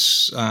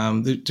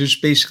 there's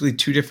basically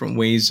two different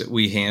ways that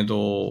we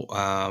handle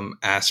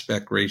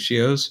aspect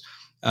ratios,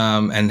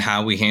 and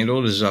how we handle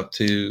it is up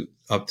to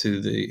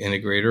the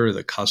integrator or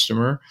the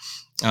customer.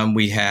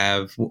 We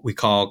have what we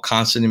call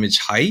constant image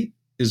height,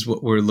 is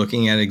what we're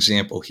looking at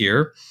example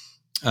here.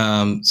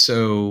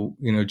 So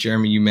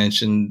Jeremy, you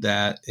mentioned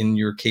that in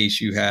your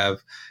case you have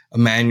a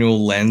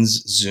manual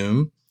lens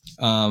zoom.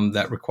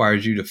 That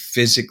requires you to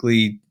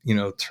physically,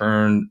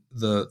 turn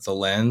the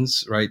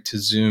lens, right, to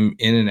zoom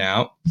in and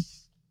out.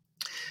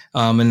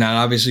 And that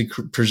obviously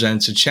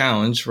presents a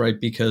challenge, right?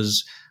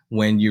 Because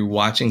when you're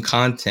watching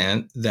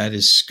content that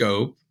is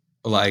scope,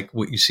 like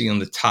what you see on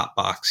the top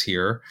box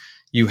here,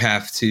 you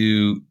have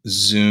to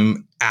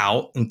zoom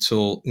out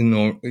until,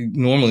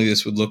 normally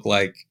this would look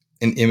like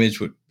an image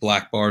with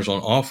black bars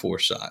on all four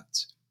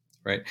sides,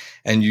 right?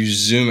 And you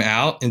zoom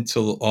out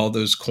until all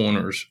those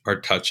corners are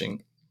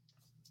touching.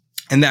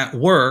 And that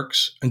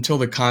works until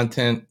the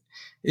content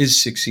is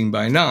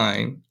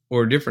 16:9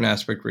 or a different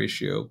aspect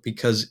ratio,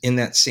 because in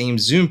that same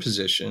zoom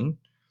position,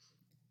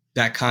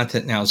 that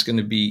content now is going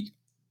to be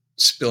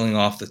spilling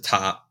off the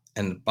top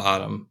and the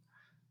bottom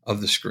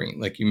of the screen.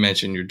 Like you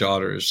mentioned, your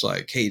daughter is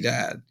like, "Hey,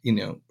 Dad,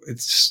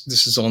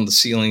 this is on the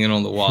ceiling and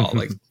on the wall.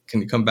 Like,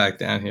 can you come back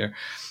down here?"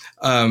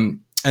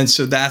 And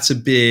so that's a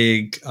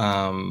big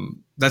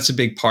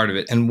part of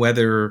it. And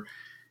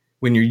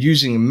when you're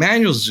using a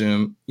manual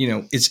zoom,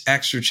 it's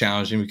extra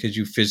challenging because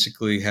you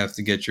physically have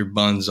to get your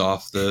buns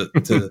off the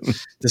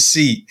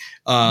seat,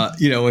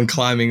 and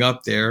climbing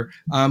up there.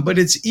 But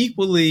it's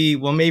equally,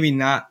 well, maybe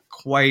not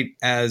quite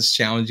as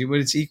challenging, but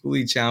it's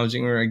equally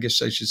challenging, or I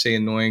guess I should say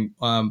annoying,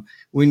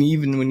 when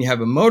you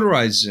have a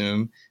motorized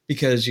zoom,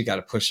 because you got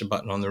to push the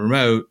button on the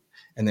remote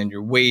and then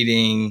you're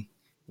waiting,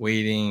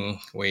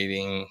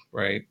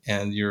 right?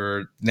 And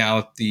you're now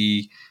at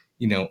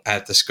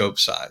the scope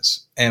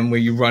size. And where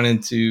you run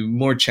into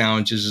more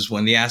challenges is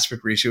when the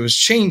aspect ratio is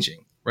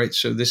changing, right?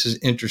 So this is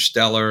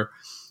Interstellar.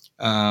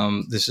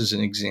 This is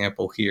an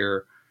example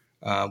here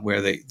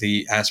where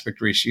the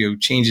aspect ratio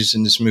changes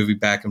in this movie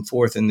back and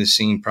forth in this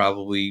scene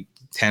probably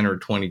 10 or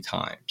 20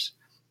 times,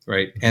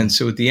 right? And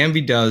so what the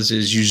NV does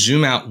is you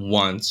zoom out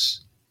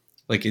once.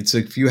 Like it's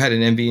like if you had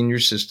an NV in your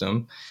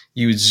system,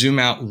 you would zoom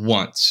out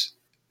once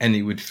and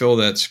it would fill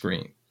that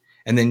screen.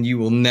 And then you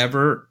will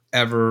never,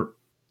 ever,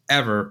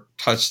 ever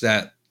touch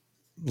that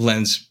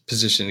lens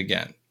position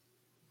again.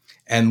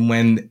 And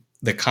when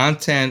the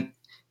content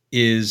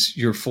is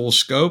your full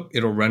scope,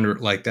 it'll render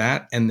it like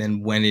that. And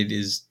then when it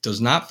does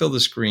not fill the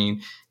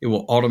screen, it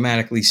will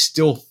automatically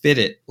still fit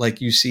it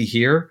like you see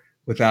here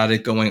without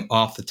it going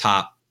off the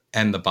top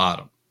and the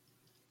bottom.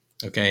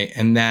 Okay.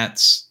 And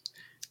that's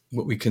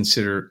what we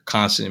consider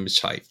constant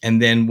image height.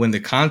 And then when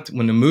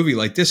the movie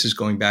like this is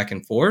going back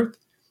and forth,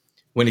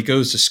 When it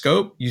goes to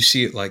scope, you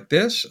see it like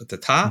this at the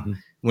top. Mm-hmm.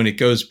 When it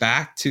goes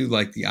back to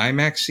like the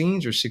IMAX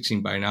scenes or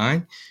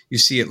 16:9, you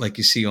see it like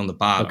you see on the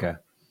bottom. Okay.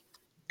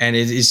 And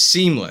it is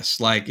seamless.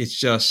 Like it's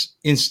just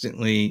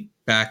instantly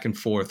back and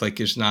forth. Like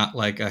there's not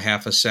like a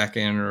half a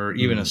second or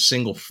even a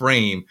single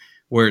frame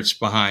where it's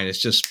behind.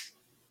 It's just,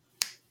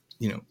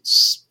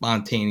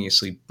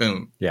 spontaneously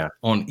boom. Yeah.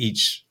 On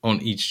each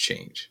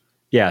change.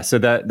 Yeah. So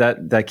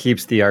that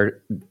keeps the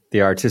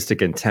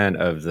artistic intent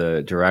of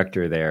the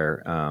director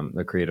there,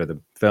 the creator of the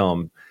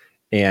film.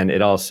 And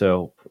it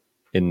also,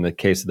 in the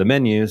case of the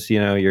menus,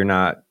 you're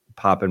not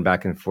popping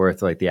back and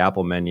forth like the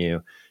Apple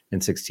menu in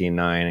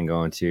 16:9 and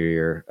going to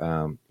your,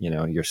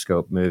 your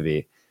scope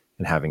movie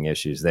and having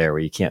issues there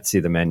where you can't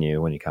see the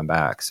menu when you come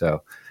back.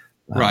 So,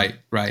 right.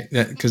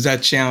 Because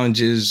that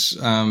challenge is,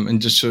 and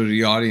just so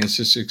the audience,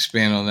 just to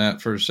expand on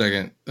that for a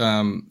second,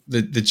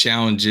 the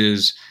challenge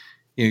is,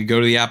 you go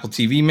to the Apple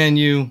TV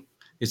menu,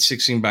 it's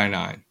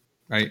 16:9,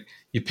 right?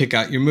 You pick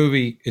out your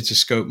movie, it's a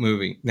scope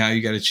movie. Now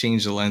you got to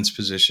change the lens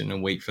position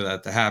and wait for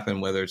that to happen,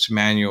 whether it's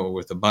manual or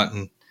with a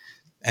button.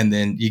 And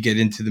then you get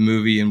into the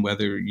movie, and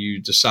whether you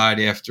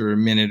decide after a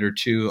minute or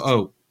two,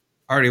 oh,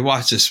 I already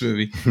watched this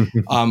movie,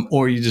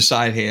 or you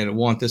decide, hey, I don't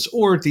want this,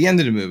 or at the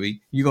end of the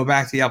movie, you go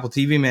back to the Apple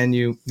TV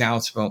menu. Now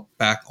it's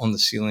back on the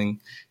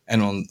ceiling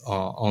and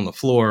on the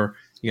floor.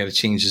 You got to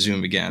change the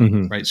zoom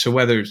again, right? So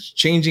whether it's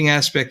changing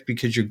aspect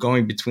because you're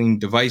going between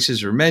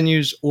devices or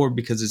menus, or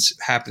because it's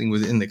happening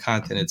within the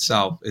content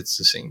itself, it's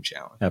the same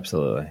challenge.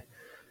 Absolutely.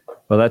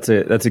 Well, that's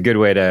a good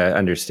way to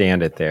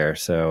understand it there.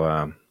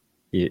 So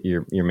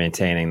you're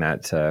maintaining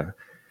that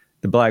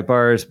the black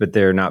bars, but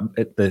they're not.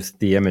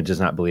 The image is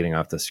not bleeding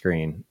off the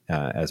screen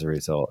as a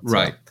result. So.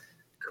 Right.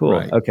 Cool.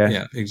 Right. Okay.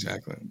 Yeah,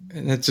 exactly.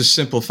 And that just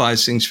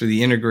simplifies things for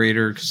the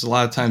integrator, because a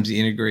lot of times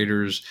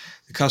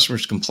the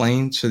customers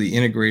complain. So the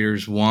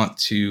integrators want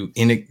to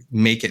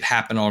make it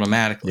happen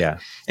automatically. Yeah.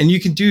 And you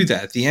can do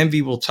that. The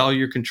MV will tell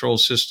your control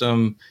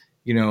system,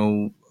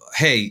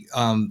 hey,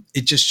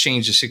 it just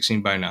changed to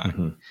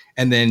 16:9.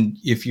 And then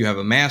if you have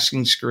a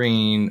masking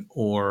screen,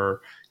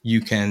 or you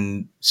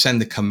can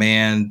send the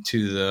command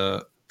to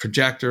the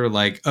projector,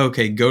 like,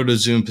 okay, go to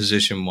zoom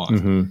position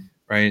 1.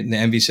 Right. And the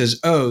MV says,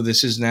 oh,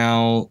 this is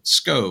now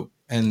scope,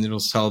 and it'll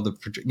tell the,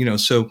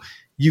 so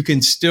you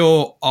can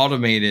still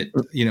automate it,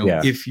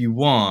 if you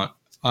want,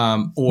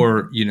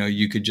 or,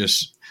 you could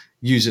just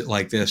use it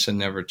like this and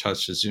never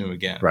touch the zoom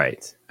again.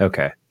 Right.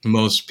 Okay.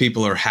 Most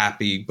people are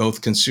happy,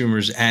 both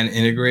consumers and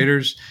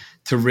integrators,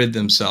 to rid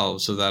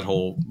themselves of that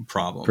whole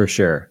problem. For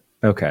sure.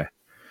 Okay.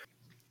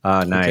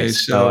 Nice. Okay,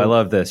 so, I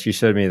love this. You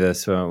showed me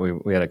this when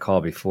we had a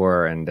call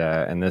before, and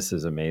this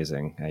is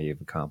amazing how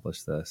you've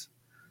accomplished this.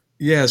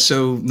 Yeah.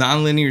 So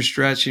nonlinear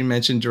stretch, you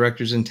mentioned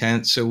director's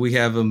intent. So we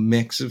have a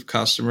mix of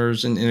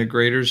customers and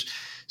integrators.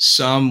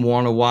 Some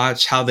want to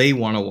watch how they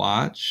want to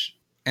watch,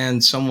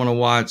 and some want to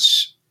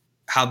watch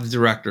how the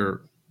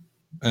director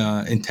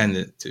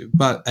intended it to.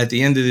 But at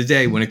the end of the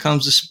day, when it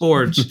comes to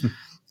sports,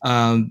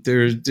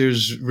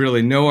 there's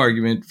really no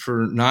argument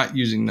for not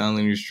using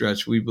nonlinear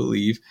stretch, we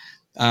believe.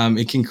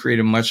 It can create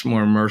a much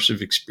more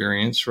immersive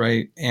experience,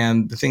 right?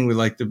 And the thing we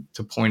like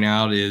to point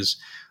out is,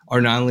 our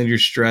nonlinear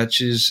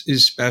stretch is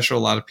special. A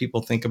lot of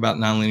people think about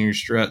nonlinear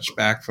stretch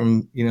back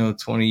from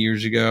 20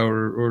 years ago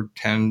or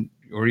 10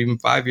 or even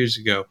 5 years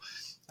ago.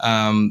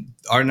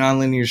 Our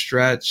nonlinear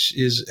stretch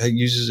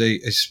uses a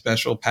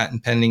special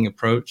patent pending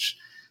approach.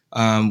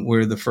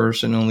 We're the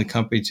first and only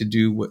company to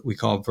do what we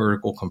call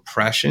vertical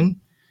compression,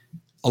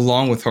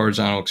 along with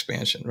horizontal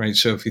expansion, right?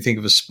 So if you think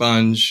of a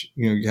sponge,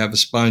 you have a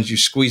sponge, you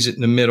squeeze it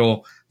in the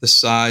middle, the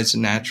sides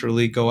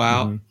naturally go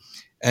out.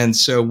 And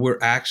so we're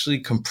actually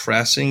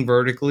compressing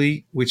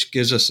vertically, which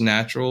gives us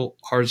natural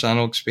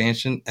horizontal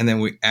expansion. And then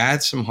we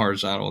add some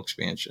horizontal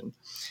expansion.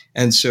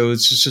 And so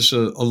it's just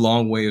a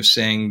long way of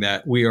saying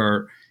that we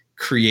are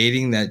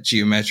creating that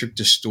geometric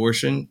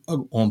distortion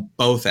on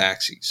both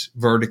axes,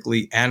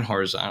 vertically and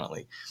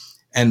horizontally,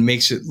 and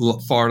makes it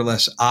far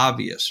less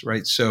obvious,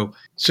 right? So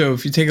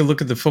if you take a look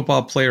at the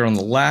football player on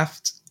the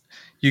left,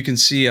 you can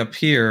see up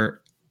here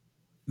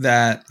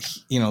that,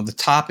 the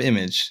top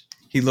image,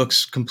 he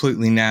looks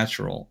completely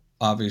natural.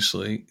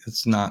 Obviously,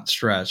 it's not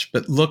stretched.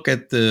 But look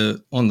at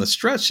on the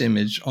stretch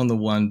image on the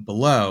one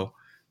below,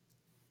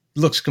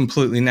 looks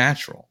completely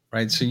natural,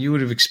 right? So you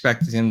would have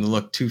expected him to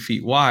look 2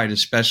 feet wide,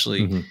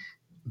 especially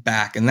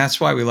back. And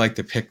that's why we like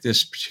to pick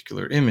this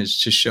particular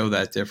image, to show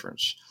that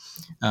difference.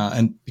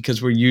 And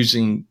because we're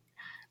using,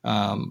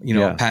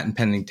 a patent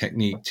pending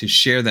technique to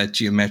share that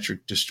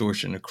geometric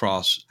distortion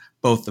across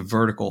both the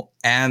vertical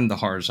and the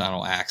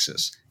horizontal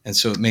axis. And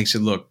so it makes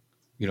it look,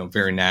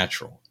 very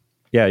natural.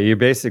 Yeah, you're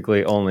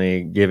basically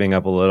only giving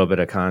up a little bit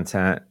of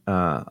content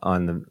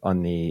on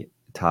the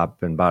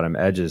top and bottom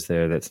edges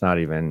there that's not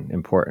even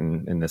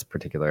important in this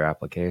particular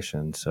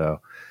application. So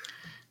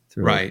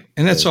Right.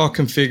 And that's all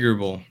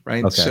configurable,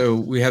 right? Okay. So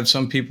we have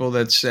some people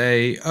that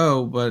say,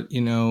 oh, but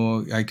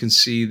I can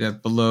see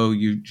that below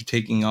you're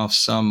taking off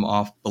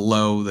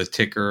below the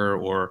ticker,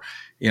 or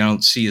you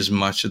don't see as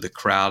much of the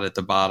crowd at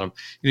the bottom.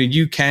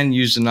 You can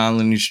use the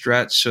nonlinear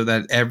stretch so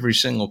that every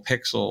single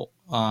pixel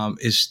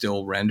is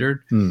still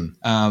rendered.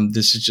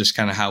 This is just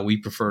kind of how we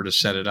prefer to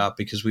set it up,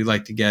 because we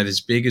like to get as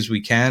big as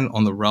we can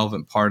on the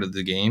relevant part of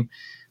the game.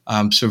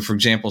 So for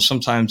example,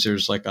 sometimes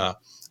there's like a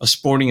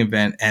sporting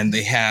event and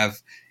they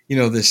have,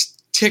 this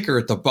ticker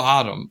at the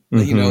bottom,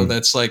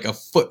 that's like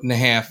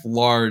 1.5 feet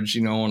large,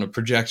 on a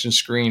projection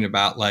screen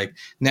about like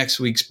next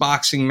week's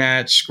boxing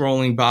match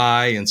scrolling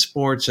by and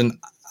sports. And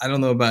I don't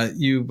know about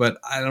you, but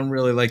I don't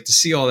really like to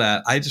see all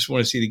that. I just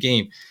want to see the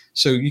game.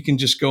 So you can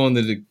just go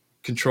into the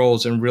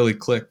controls and really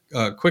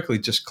quickly,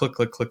 just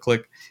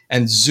click,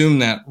 and zoom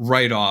that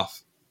right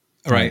off.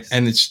 Right. Nice.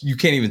 And you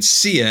can't even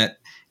see it.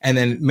 And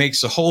then it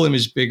makes the whole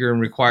image bigger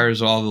and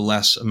requires all the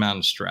less amount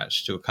of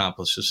stretch to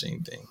accomplish the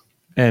same thing.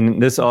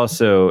 And this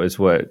also is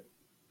what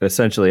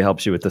essentially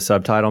helps you with the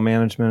subtitle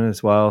management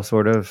as well,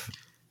 sort of.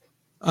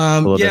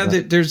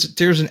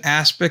 There's an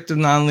aspect of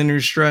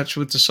nonlinear stretch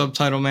with the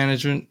subtitle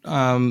management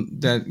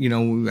that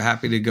we're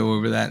happy to go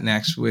over that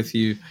next with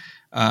you,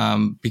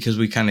 because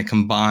we kind of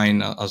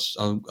combine.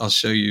 I'll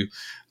show you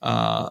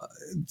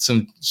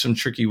some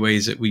tricky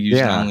ways that we use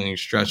nonlinear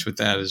stretch with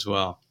that as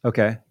well.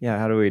 Okay, yeah.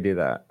 How do we do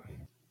that?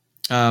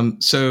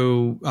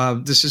 So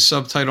this is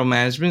subtitle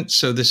management.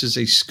 So this is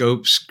a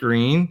scope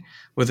screen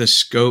with a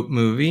scope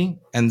movie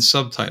and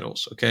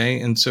subtitles. Okay.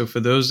 And so for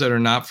those that are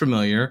not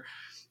familiar,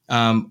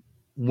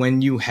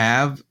 when you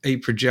have a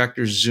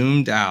projector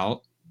zoomed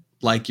out,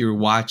 like you're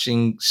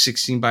watching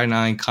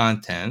 16:9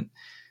 content,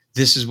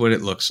 this is what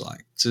it looks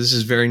like. So this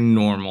is very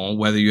normal,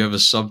 whether you have a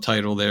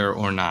subtitle there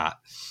or not.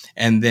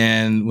 And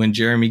then when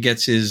Jeremy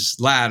gets his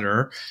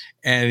ladder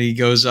and he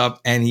goes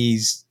up and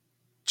he's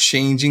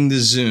changing the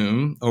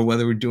zoom, or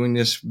whether we're doing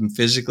this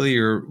physically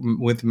or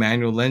with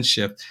manual lens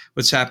shift,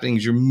 what's happening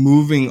is you're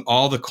moving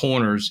all the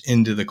corners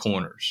into the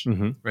corners,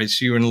 right?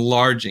 So you're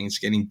enlarging, it's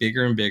getting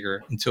bigger and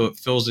bigger until it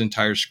fills the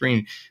entire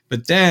screen.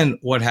 But then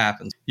what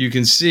happens? You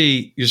can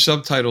see your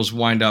subtitles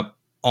wind up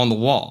on the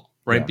wall,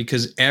 right? Yeah.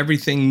 Because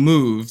everything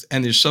moved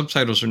and your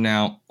subtitles are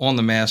now on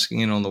the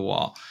masking and on the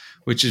wall,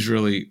 which is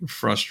really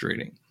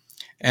frustrating.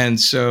 And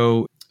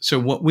so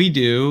what we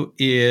do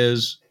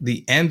is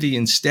the MV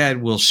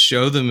instead will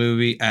show the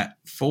movie at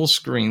full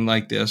screen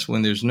like this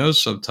when there's no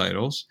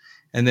subtitles.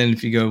 And then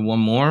if you go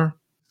one more,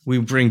 we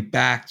bring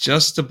back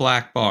just the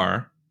black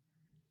bar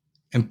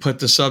and put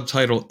the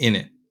subtitle in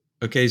it.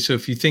 Okay, so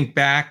if you think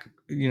back,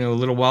 a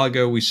little while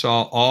ago, we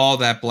saw all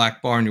that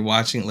black bar and you're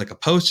watching it like a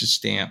postage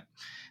stamp.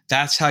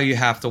 That's how you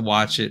have to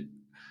watch it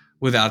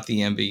without the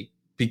MV,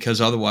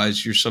 because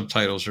otherwise your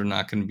subtitles are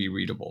not going to be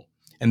readable.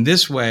 And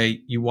this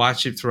way, you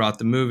watch it throughout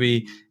the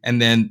movie,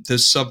 and then the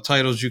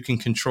subtitles, you can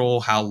control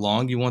how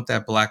long you want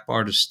that black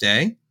bar to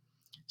stay.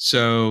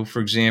 So,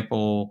 for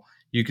example,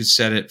 you could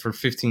set it for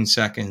 15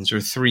 seconds or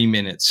 3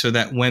 minutes so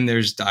that when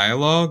there's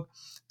dialogue,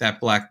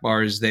 that black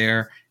bar is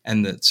there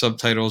and the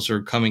subtitles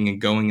are coming and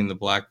going in the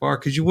black bar,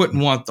 because you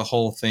wouldn't want the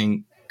whole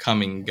thing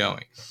coming and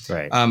going.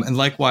 Right. And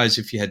likewise,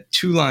 if you had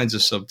 2 lines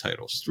of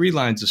subtitles, 3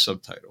 lines of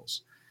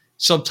subtitles,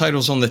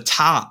 subtitles on the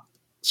top,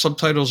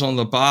 subtitles on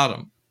the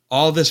bottom,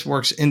 all this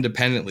works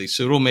independently.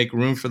 So it'll make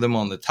room for them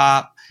on the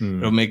top.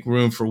 It'll make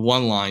room for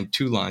 1 line,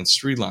 2 lines,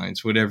 3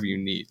 lines, whatever you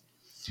need.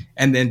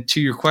 And then to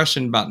your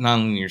question about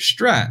nonlinear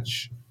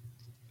stretch,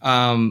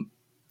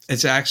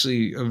 it's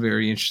actually a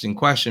very interesting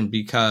question,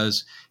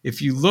 because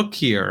if you look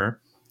here,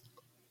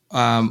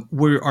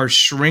 we are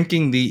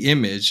shrinking the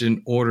image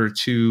in order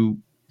to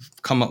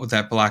come up with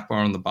that black bar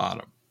on the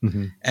bottom.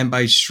 And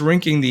by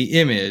shrinking the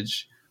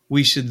image,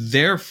 we should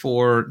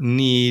therefore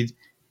need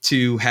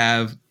to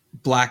have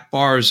black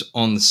bars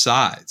on the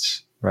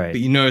sides, right? But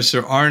you notice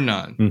there are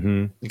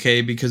none,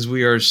 okay, because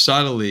we are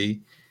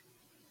subtly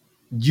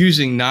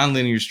using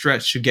nonlinear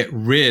stretch to get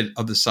rid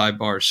of the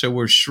sidebars. So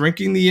we're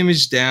shrinking the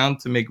image down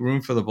to make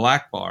room for the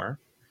black bar,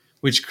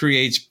 which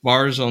creates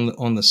bars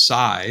on the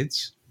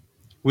sides,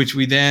 which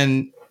we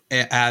then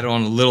add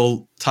on a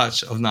little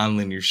touch of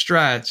nonlinear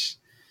stretch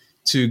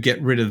to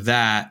get rid of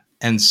that,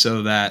 and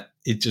so that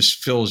it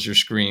just fills your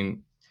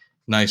screen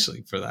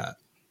nicely for that.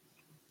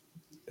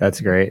 That's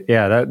great.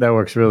 Yeah, that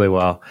works really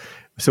well.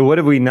 So what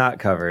have we not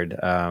covered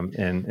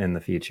in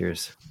the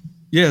features?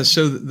 Yeah,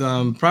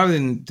 so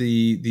probably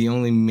the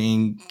only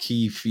main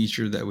key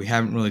feature that we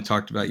haven't really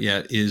talked about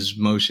yet is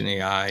motion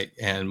AI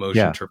and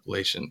motion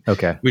interpolation.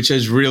 Okay. Which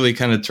has really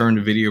kind of turned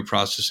the video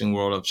processing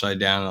world upside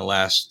down in the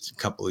last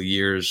couple of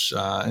years.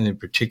 And in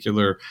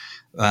particular,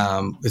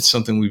 it's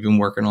something we've been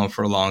working on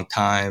for a long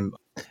time.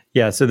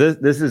 Yeah, so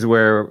this is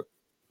where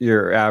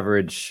your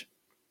average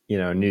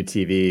new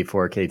TV,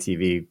 4K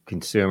TV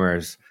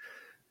consumers,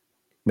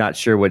 not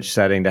sure which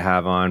setting to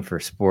have on for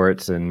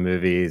sports and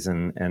movies.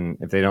 And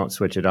if they don't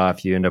switch it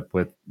off, you end up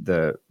with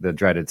the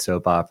dreaded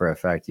soap opera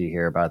effect. You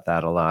hear about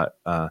that a lot,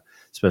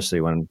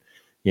 especially when,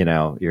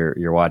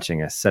 you're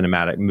watching a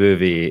cinematic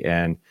movie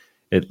and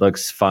it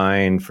looks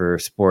fine for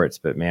sports,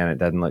 but man, it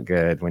doesn't look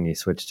good when you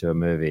switch to a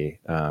movie.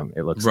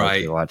 It looks like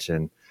Right. you're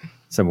watching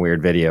some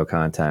weird video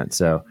content.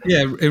 So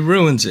Yeah, it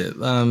ruins it.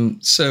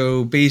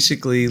 So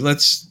basically,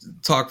 let's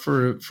talk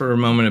for a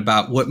moment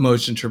about what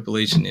motion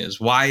interpolation is,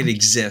 why it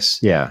exists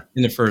yeah,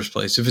 in the first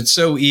place. If it's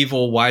so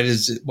evil, why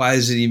is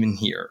it even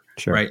here?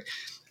 sure. Right.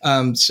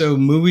 So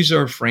movies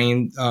are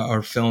filmed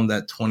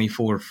at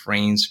 24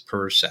 frames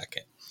per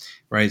second.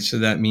 Right. So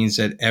that means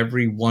that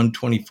every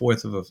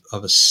 1/24th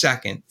of a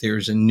second,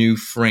 there's a new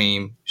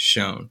frame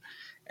shown.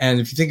 And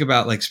if you think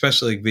about like,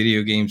 especially like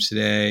video games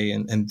today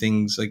and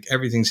things like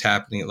everything's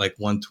happening at like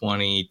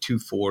 120,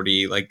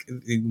 240, like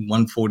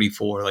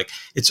 144, like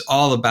it's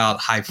all about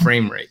high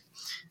frame rate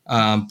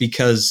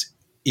because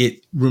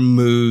it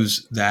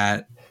removes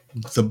the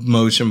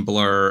motion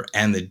blur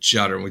and the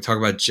judder. When we talk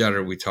about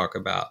judder, we talk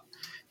about,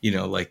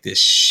 like this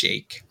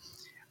shake.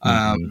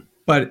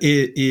 But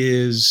it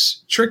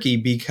is tricky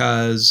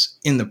because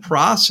in the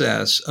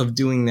process of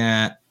doing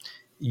that,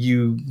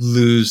 you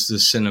lose the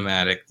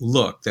cinematic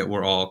look that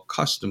we're all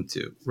accustomed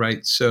to,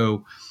 right?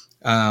 So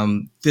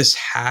this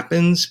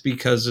happens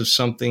because of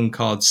something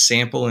called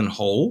sample and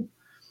hold.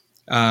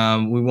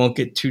 We won't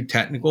get too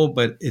technical,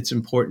 but it's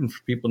important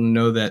for people to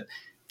know that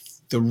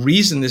the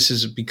reason this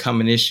has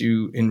become an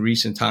issue in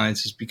recent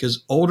times is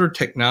because older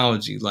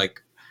technology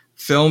like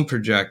film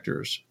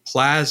projectors,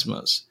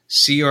 plasmas,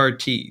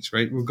 CRTs,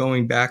 right? We're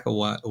going back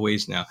a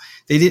ways now.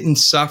 They didn't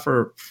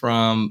suffer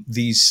from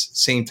these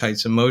same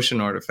types of motion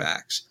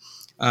artifacts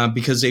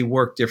because they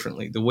work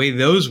differently. The way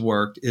those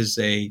worked is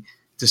they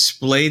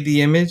displayed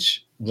the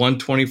image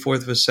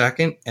 1/24th of a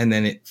second and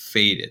then it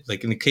faded.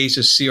 Like in the case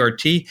of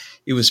CRT,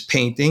 it was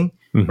painting,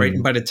 right?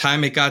 And by the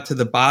time it got to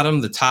the bottom,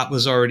 the top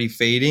was already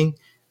fading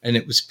and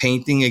it was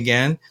painting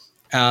again.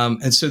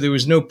 And so there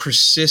was no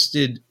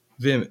persisted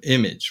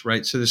image,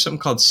 right? So there's something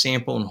called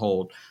sample and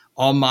hold.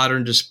 All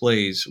modern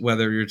displays,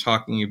 whether you're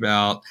talking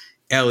about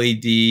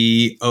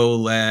LED,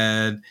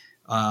 OLED,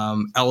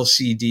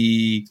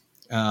 LCD,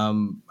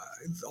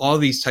 all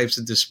these types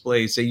of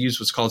displays, they use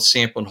what's called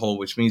sample and hold,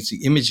 which means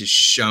the image is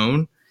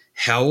shown,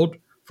 held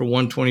for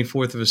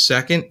 1/24th of a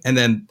second, and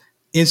then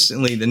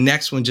instantly the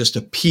next one just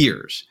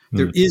appears.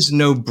 There is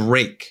no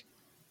break.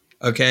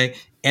 Okay.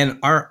 And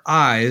our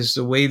eyes,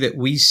 the way that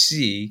we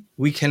see,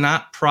 we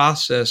cannot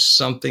process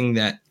something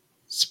that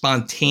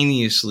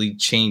spontaneously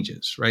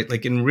changes, right?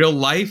 Like in real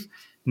life,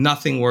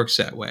 nothing works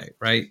that way,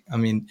 right? I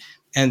mean,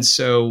 and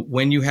so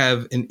when you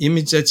have an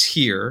image that's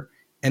here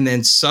and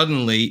then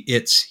suddenly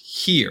it's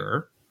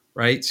here,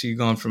 right? So you've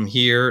gone from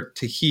here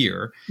to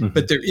here,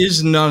 but there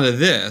is none of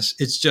this.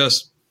 It's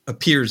just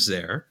appears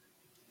there.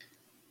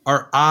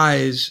 Our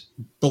eyes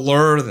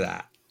blur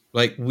that.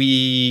 Like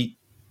the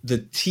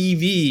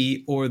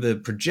TV or the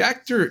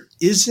projector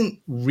isn't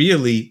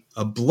really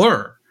a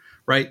blur,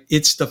 right?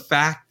 It's the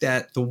fact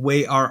that the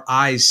way our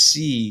eyes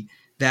see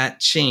that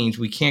change,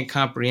 we can't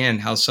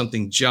comprehend how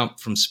something jumped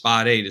from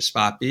spot A to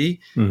spot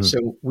B.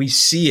 So we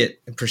see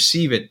it and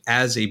perceive it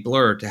as a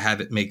blur to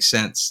have it make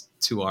sense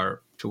to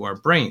our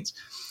brains.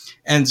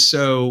 And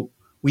so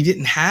we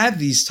didn't have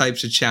these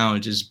types of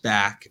challenges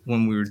back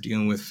when we were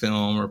dealing with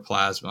film or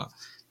plasma.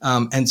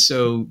 And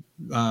so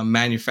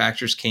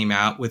manufacturers came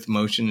out with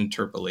motion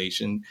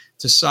interpolation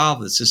to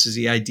solve this. This is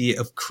the idea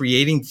of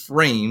creating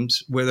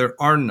frames where there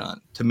are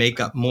none to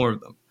make up more of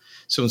them.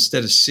 So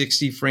instead of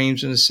 60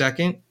 frames in a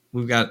second,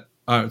 we've got,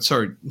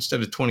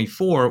 instead of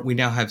 24, we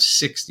now have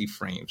 60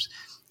 frames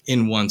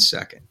in 1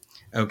 second.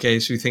 Okay,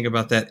 so you think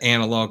about that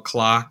analog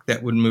clock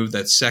that would move,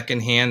 that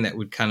second hand that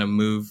would kind of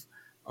move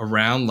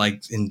around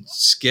like in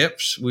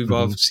skips. We've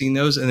all seen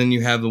those. And then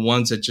you have the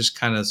ones that just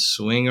kind of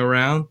swing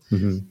around.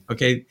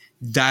 Okay.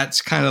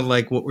 That's kind of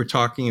like what we're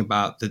talking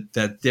about,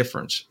 that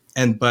difference.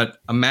 But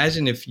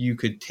imagine if you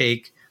could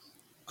take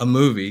a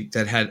movie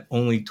that had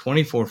only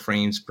 24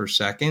 frames per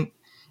second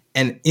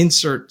and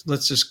insert,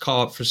 let's just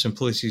call it for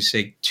simplicity's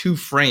sake, 2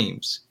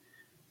 frames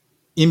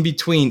in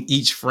between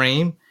each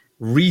frame,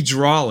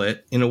 redraw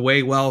it in a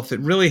way, well, if it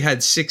really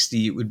had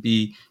 60, it would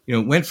be,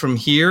 it went from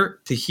here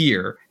to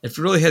here. If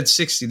it really had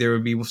 60, there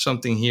would be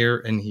something here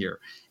and here,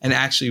 and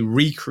actually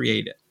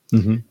recreate it.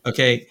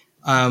 Okay.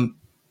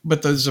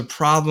 But there's a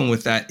problem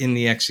with that in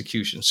the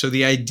execution. So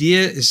the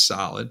idea is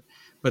solid,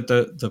 but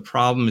the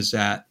problem is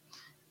that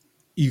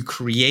you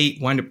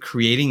wind up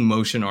creating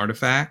motion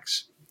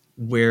artifacts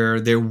where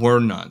there were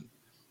none.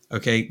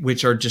 Okay,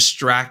 which are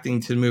distracting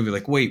to the movie.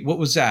 Like, wait, what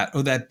was that?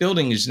 Oh, that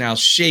building is now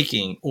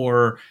shaking.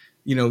 Or,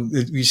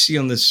 you see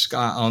on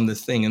the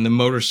thing, in the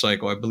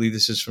motorcycle, I believe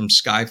this is from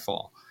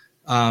Skyfall.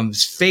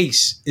 His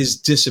face is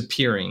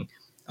disappearing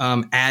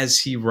as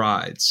he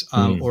rides.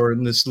 Or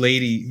in this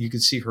lady, you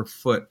can see her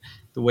foot,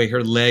 the way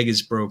her leg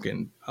is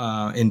broken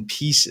in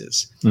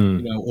pieces.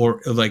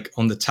 Or like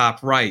on the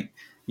top right,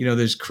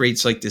 there's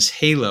creates like this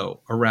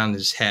halo around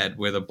his head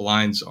where the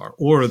blinds are.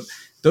 Or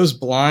those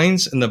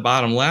blinds in the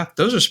bottom left,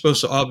 those are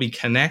supposed to all be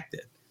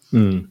connected.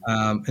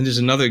 And there's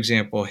another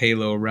example,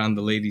 halo around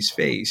the lady's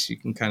face. You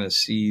can kind of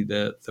see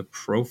the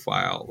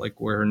profile, like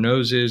where her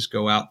nose is,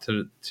 go out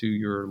to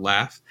your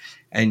left,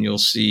 and you'll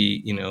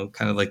see,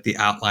 kind of like the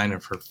outline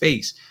of her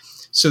face.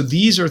 So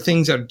these are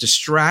things that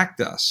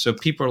distract us. So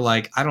people are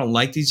like, I don't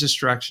like these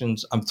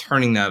distractions. I'm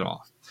turning that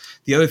off.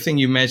 The other thing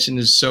you mentioned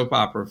is soap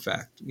opera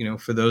effect.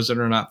 For those that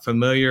are not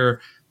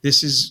familiar,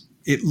 this is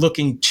it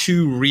looking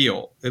too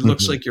real. It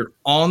looks like you're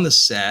on the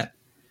set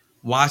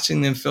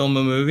watching them film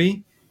a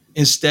movie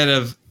instead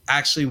of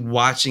actually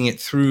watching it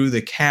through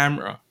the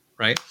camera,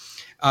 right?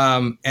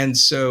 And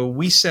so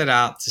we set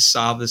out to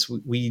solve this.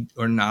 We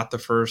are not the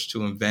first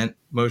to invent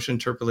motion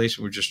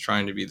interpolation. We're just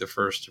trying to be the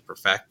first to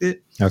perfect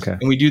it. Okay.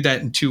 And we do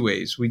that in two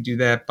ways. We do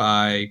that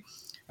by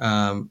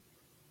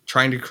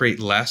trying to create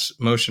less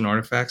motion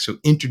artifacts, so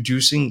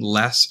introducing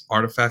less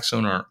artifacts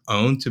on our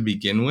own to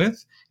begin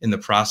with in the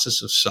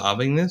process of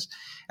solving this.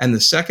 And the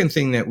second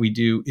thing that we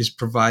do is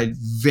provide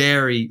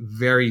very,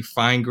 very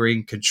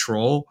fine-grained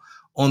control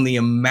on the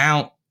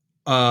amount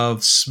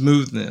of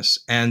smoothness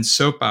and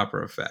soap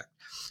opera effect.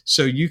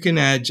 So you can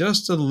add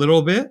just a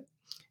little bit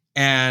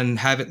and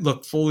have it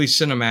look fully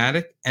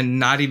cinematic and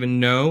not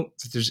even know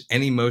that there's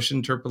any motion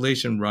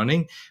interpolation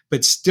running,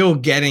 but still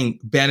getting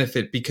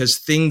benefit because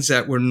things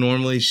that were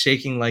normally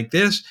shaking like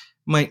this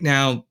might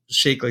now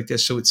shake like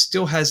this. So it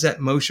still has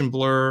that motion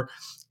blur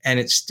and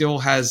it still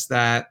has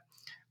that,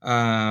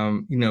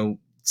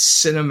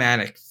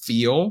 cinematic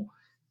feel,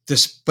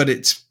 but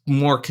it's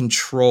more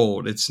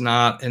controlled. It's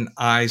not an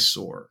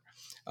eyesore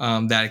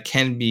that it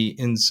can be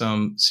in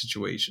some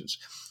situations.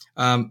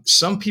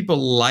 Some people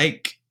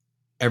like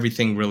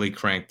everything really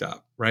cranked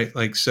up, right?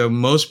 Like, so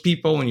most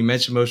people, when you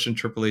mention motion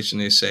interpolation,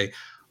 they say,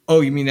 oh,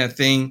 you mean that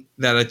thing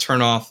that I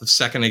turn off the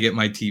second I get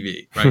my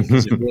TV, right?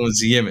 Because it ruins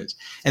the image.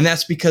 And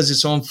that's because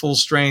it's on full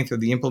strength or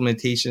the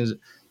implementations.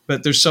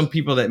 But there's some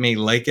people that may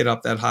like it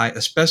up that high,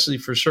 especially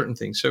for certain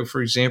things. So,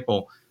 for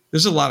example,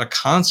 there's a lot of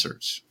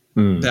concerts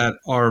that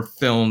are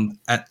filmed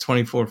at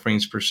 24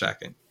 frames per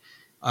second.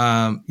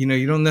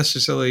 You don't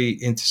necessarily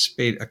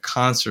anticipate a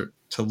concert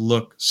to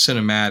look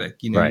cinematic.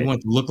 Right. You want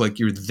it to look like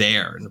you're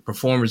there and the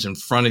performer's in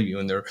front of you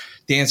and they're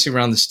dancing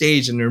around the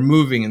stage and they're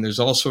moving and there's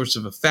all sorts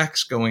of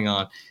effects going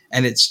on.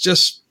 And it's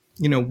just,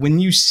 when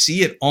you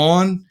see it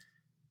on,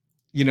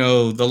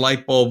 the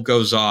light bulb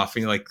goes off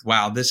and you're like,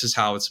 wow, this is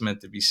how it's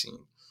meant to be seen.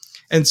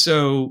 And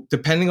so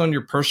depending on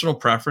your personal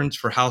preference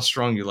for how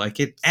strong you like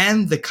it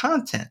and the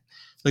content,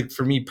 like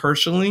for me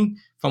personally,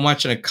 if I'm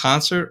watching a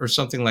concert or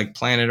something like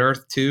Planet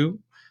Earth 2,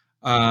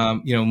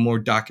 more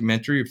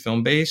documentary or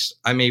film based,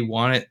 I may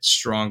want it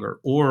stronger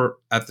or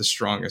at the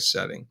strongest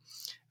setting.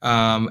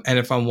 And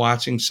if I'm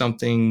watching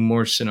something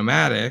more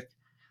cinematic,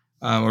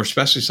 or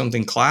especially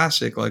something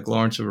classic like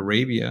Lawrence of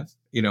Arabia,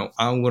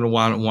 I'm going to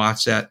want to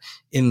watch that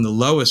in the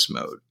lowest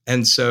mode.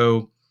 And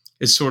so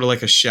it's sort of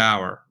like a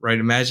shower, right?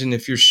 Imagine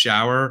if your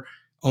shower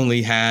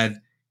only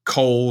had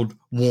cold,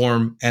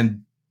 warm,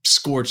 and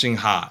scorching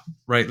hot,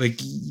 right? Like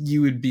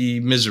you would be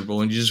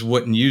miserable and you just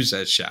wouldn't use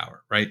that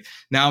shower, right?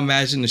 Now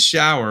imagine the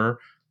shower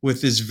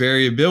with this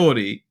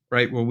variability,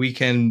 right? Where we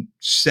can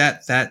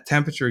set that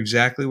temperature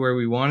exactly where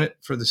we want it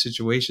for the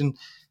situation.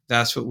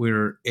 That's what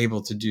we're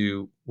able to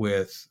do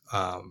with,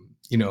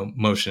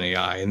 Motion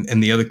AI.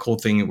 And the other cool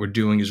thing that we're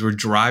doing is we're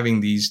driving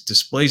these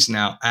displays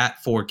now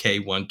at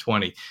 4K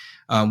 120.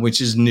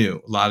 Which is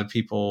new. A lot of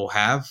people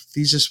have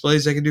these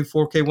displays that can do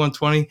 4K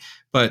 120,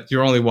 but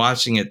you're only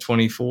watching at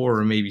 24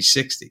 or maybe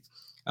 60.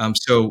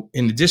 So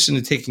in addition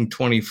to taking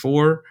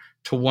 24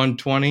 to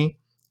 120,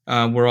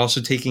 we're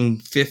also taking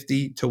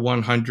 50 to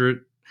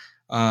 100.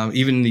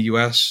 Even in the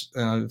US,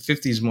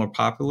 50 is more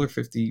popular.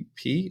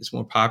 50p is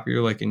more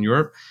popular like in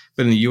Europe.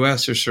 But in the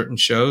US, there's certain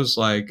shows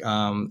like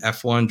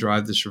F1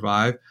 Drive to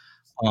Survive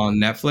on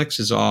Netflix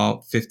is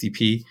all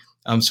 50p.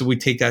 So we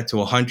take that to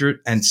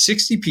 100 and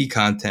 60p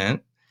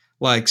content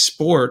like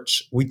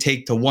sports, we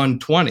take to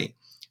 120.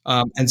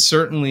 And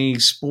certainly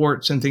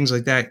sports and things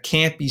like that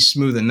can't be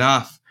smooth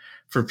enough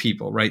for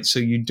people, right? So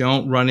you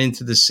don't run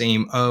into the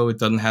same, it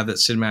doesn't have that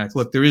cinematic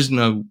look. There is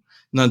none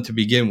to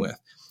begin with.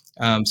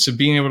 So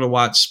being able to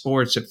watch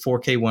sports at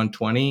 4K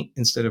 120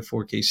 instead of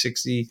 4K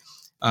 60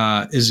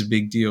 is a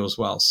big deal as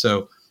well.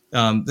 So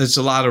there's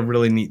a lot of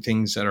really neat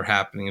things that are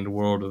happening in the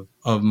world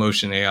of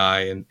motion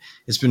AI, and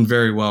it's been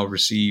very well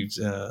received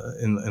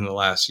in the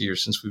last year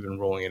since we've been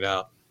rolling it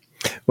out.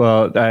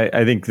 Well,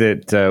 I think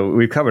that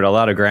we've covered a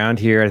lot of ground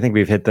here. I think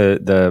we've hit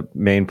the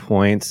main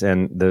points,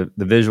 and the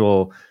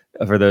visual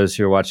for those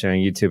who are watching on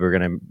YouTube are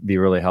going to be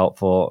really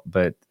helpful.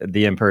 But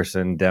the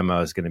in-person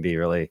demo is going to be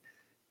really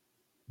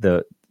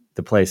the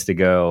place to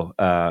go.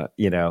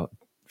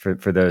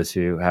 For those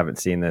who haven't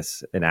seen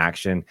this in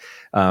action.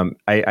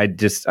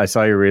 I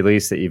saw your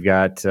release that you've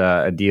got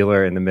a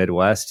dealer in the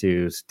Midwest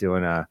who's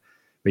doing what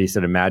you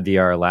said, a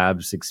MadVR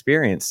Labs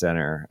Experience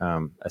Center.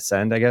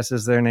 Ascend, I guess,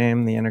 is their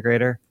name, the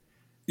integrator.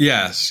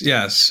 Yes.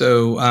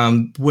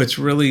 So what's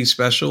really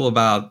special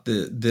about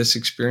this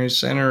Experience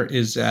Center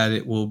is that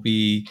it will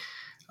be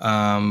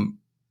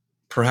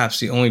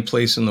perhaps the only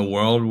place in the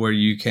world where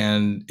you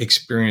can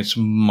experience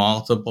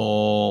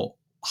multiple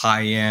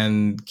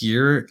high-end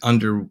gear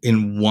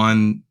in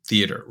one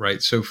theater,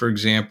 right? So, for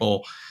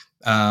example,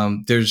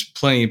 there's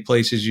plenty of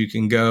places you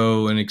can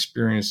go and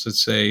experience,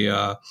 let's say,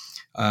 a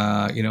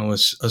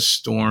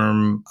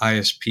Storm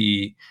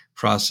ISP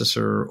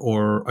processor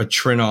or a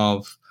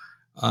Trinov,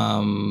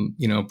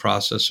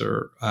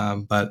 processor,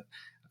 but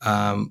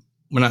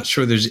we're not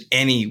sure there's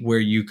any where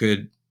you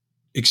could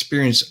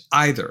experience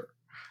either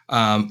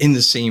in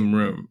the same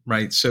room,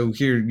 right? So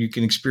here you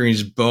can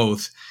experience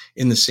both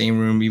in the same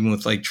room, even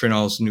with like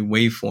Trinov's new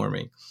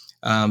waveforming.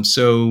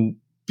 So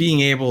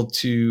being able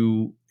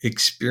to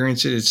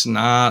experience it, it's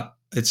not.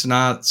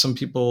 Some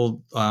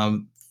people,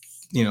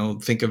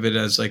 think of it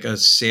as like a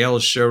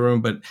sales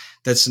showroom, but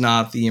that's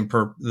not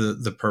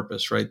the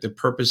purpose, right? The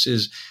purpose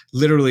is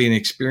literally an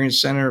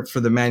experience center for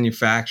the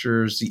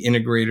manufacturers, the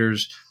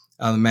integrators.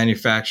 The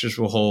manufacturers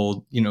will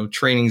hold,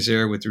 trainings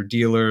there with their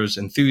dealers.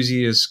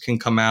 Enthusiasts can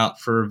come out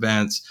for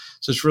events.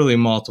 So it's really a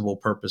multiple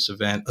purpose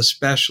event,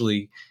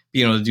 especially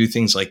being able to do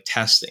things like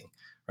testing,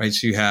 right?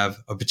 So you have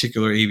a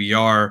particular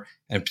AVR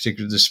and a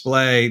particular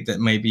display that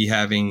may be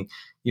having,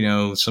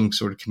 some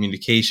sort of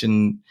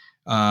communication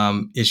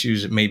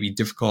issues. It may be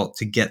difficult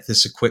to get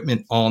this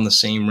equipment all in the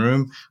same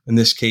room. In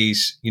this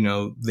case,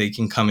 they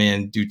can come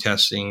in, do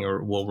testing,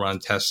 or we'll run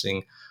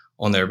testing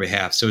on their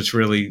behalf. So it's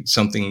really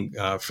something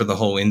for the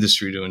whole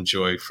industry to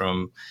enjoy,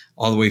 from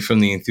all the way from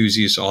the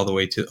enthusiasts all the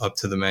way up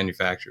to the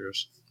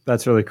manufacturers.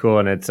 That's really cool.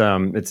 And it's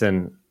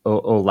in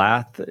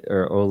Olathe,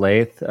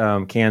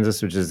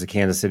 Kansas, which is the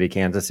Kansas City,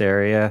 Kansas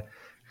area.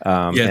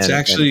 It's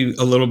actually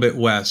a little bit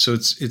west. So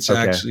it's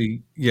okay.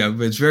 Actually, but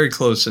it's very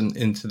close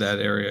into that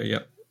area.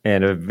 Yep.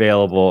 And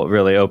available,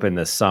 really open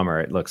this summer,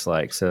 it looks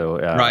like. So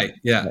right.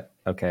 Yeah.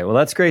 Okay. Well,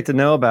 that's great to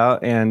know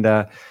about. And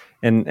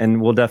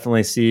we'll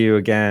definitely see you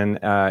again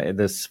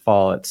this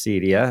fall at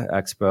CEDIA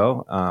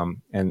EXPO.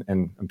 And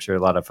I'm sure a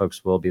lot of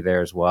folks will be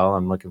there as well.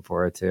 I'm looking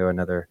forward to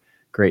another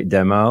great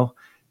demo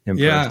in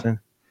person.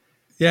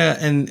 Yeah,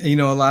 and a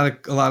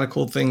lot of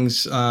cool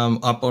things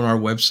up on our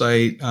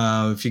website.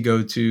 If you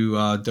go to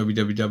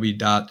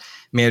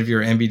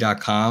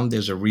www.madvrnb.com,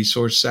 there's a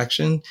resource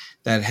section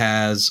that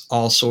has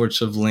all sorts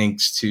of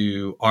links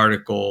to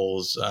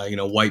articles,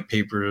 white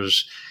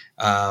papers,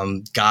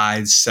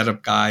 guides,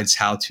 setup guides,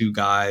 how-to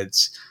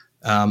guides.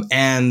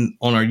 And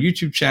on our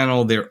YouTube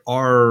channel, there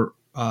are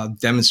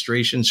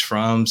demonstrations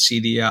from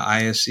CEDIA,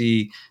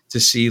 ISE, to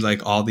see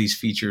like all these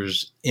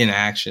features in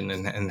action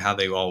and how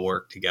they all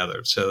work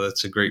together. So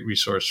that's a great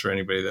resource for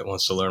anybody that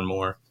wants to learn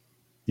more.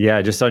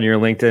 Yeah, just on your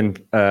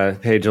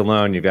LinkedIn page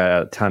alone, you've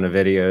got a ton of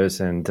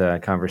videos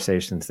and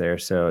conversations there.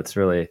 So it's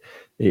really,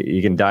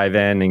 you can dive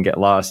in and get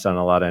lost on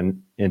a lot of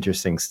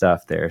interesting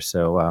stuff there.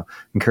 So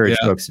encourage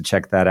folks to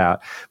check that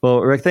out. Well,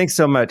 Rick, thanks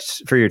so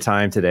much for your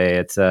time today.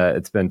 It's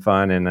been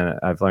fun, and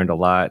I've learned a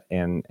lot,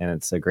 and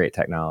it's a great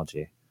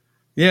technology.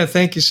 Yeah,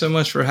 thank you so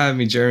much for having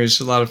me, Jeremy.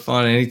 It's a lot of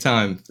fun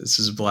anytime. This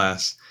is a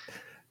blast.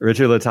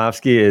 Richard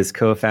Litofsky is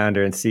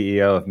co-founder and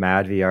CEO of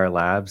MadVR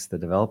Labs, the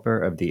developer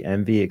of the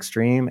MV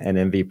Extreme and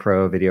MV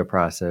Pro video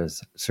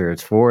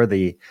processors for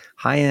the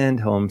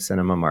high-end home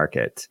cinema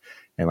market.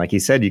 And like he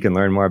said, you can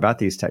learn more about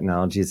these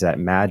technologies at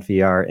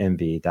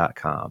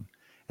madvrnb.com.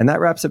 And that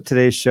wraps up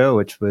today's show,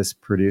 which was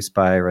produced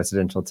by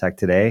Residential Tech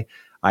Today,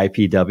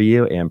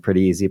 IPW, and Pretty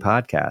Easy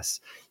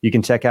Podcasts. You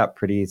can check out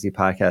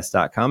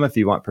prettyeasypodcast.com if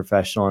you want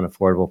professional and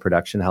affordable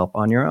production help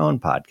on your own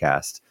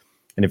podcast.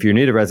 And if you're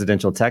new to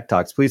Residential Tech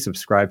Talks, please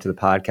subscribe to the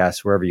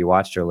podcast wherever you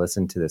watched or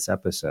listened to this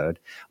episode.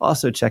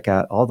 Also, check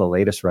out all the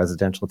latest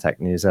residential tech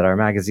news at our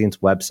magazine's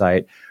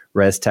website,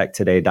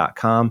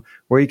 restechtoday.com,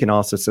 where you can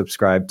also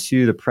subscribe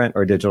to the print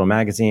or digital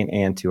magazine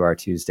and to our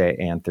Tuesday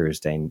and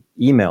Thursday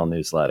email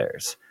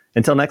newsletters.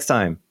 Until next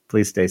time,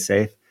 please stay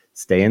safe,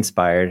 stay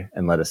inspired,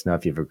 and let us know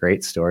if you have a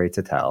great story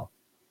to tell.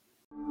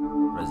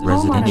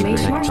 Residential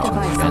Tech Talk,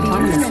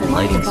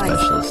 lighting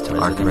specialist,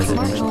 Arc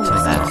Residential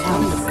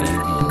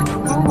Tech.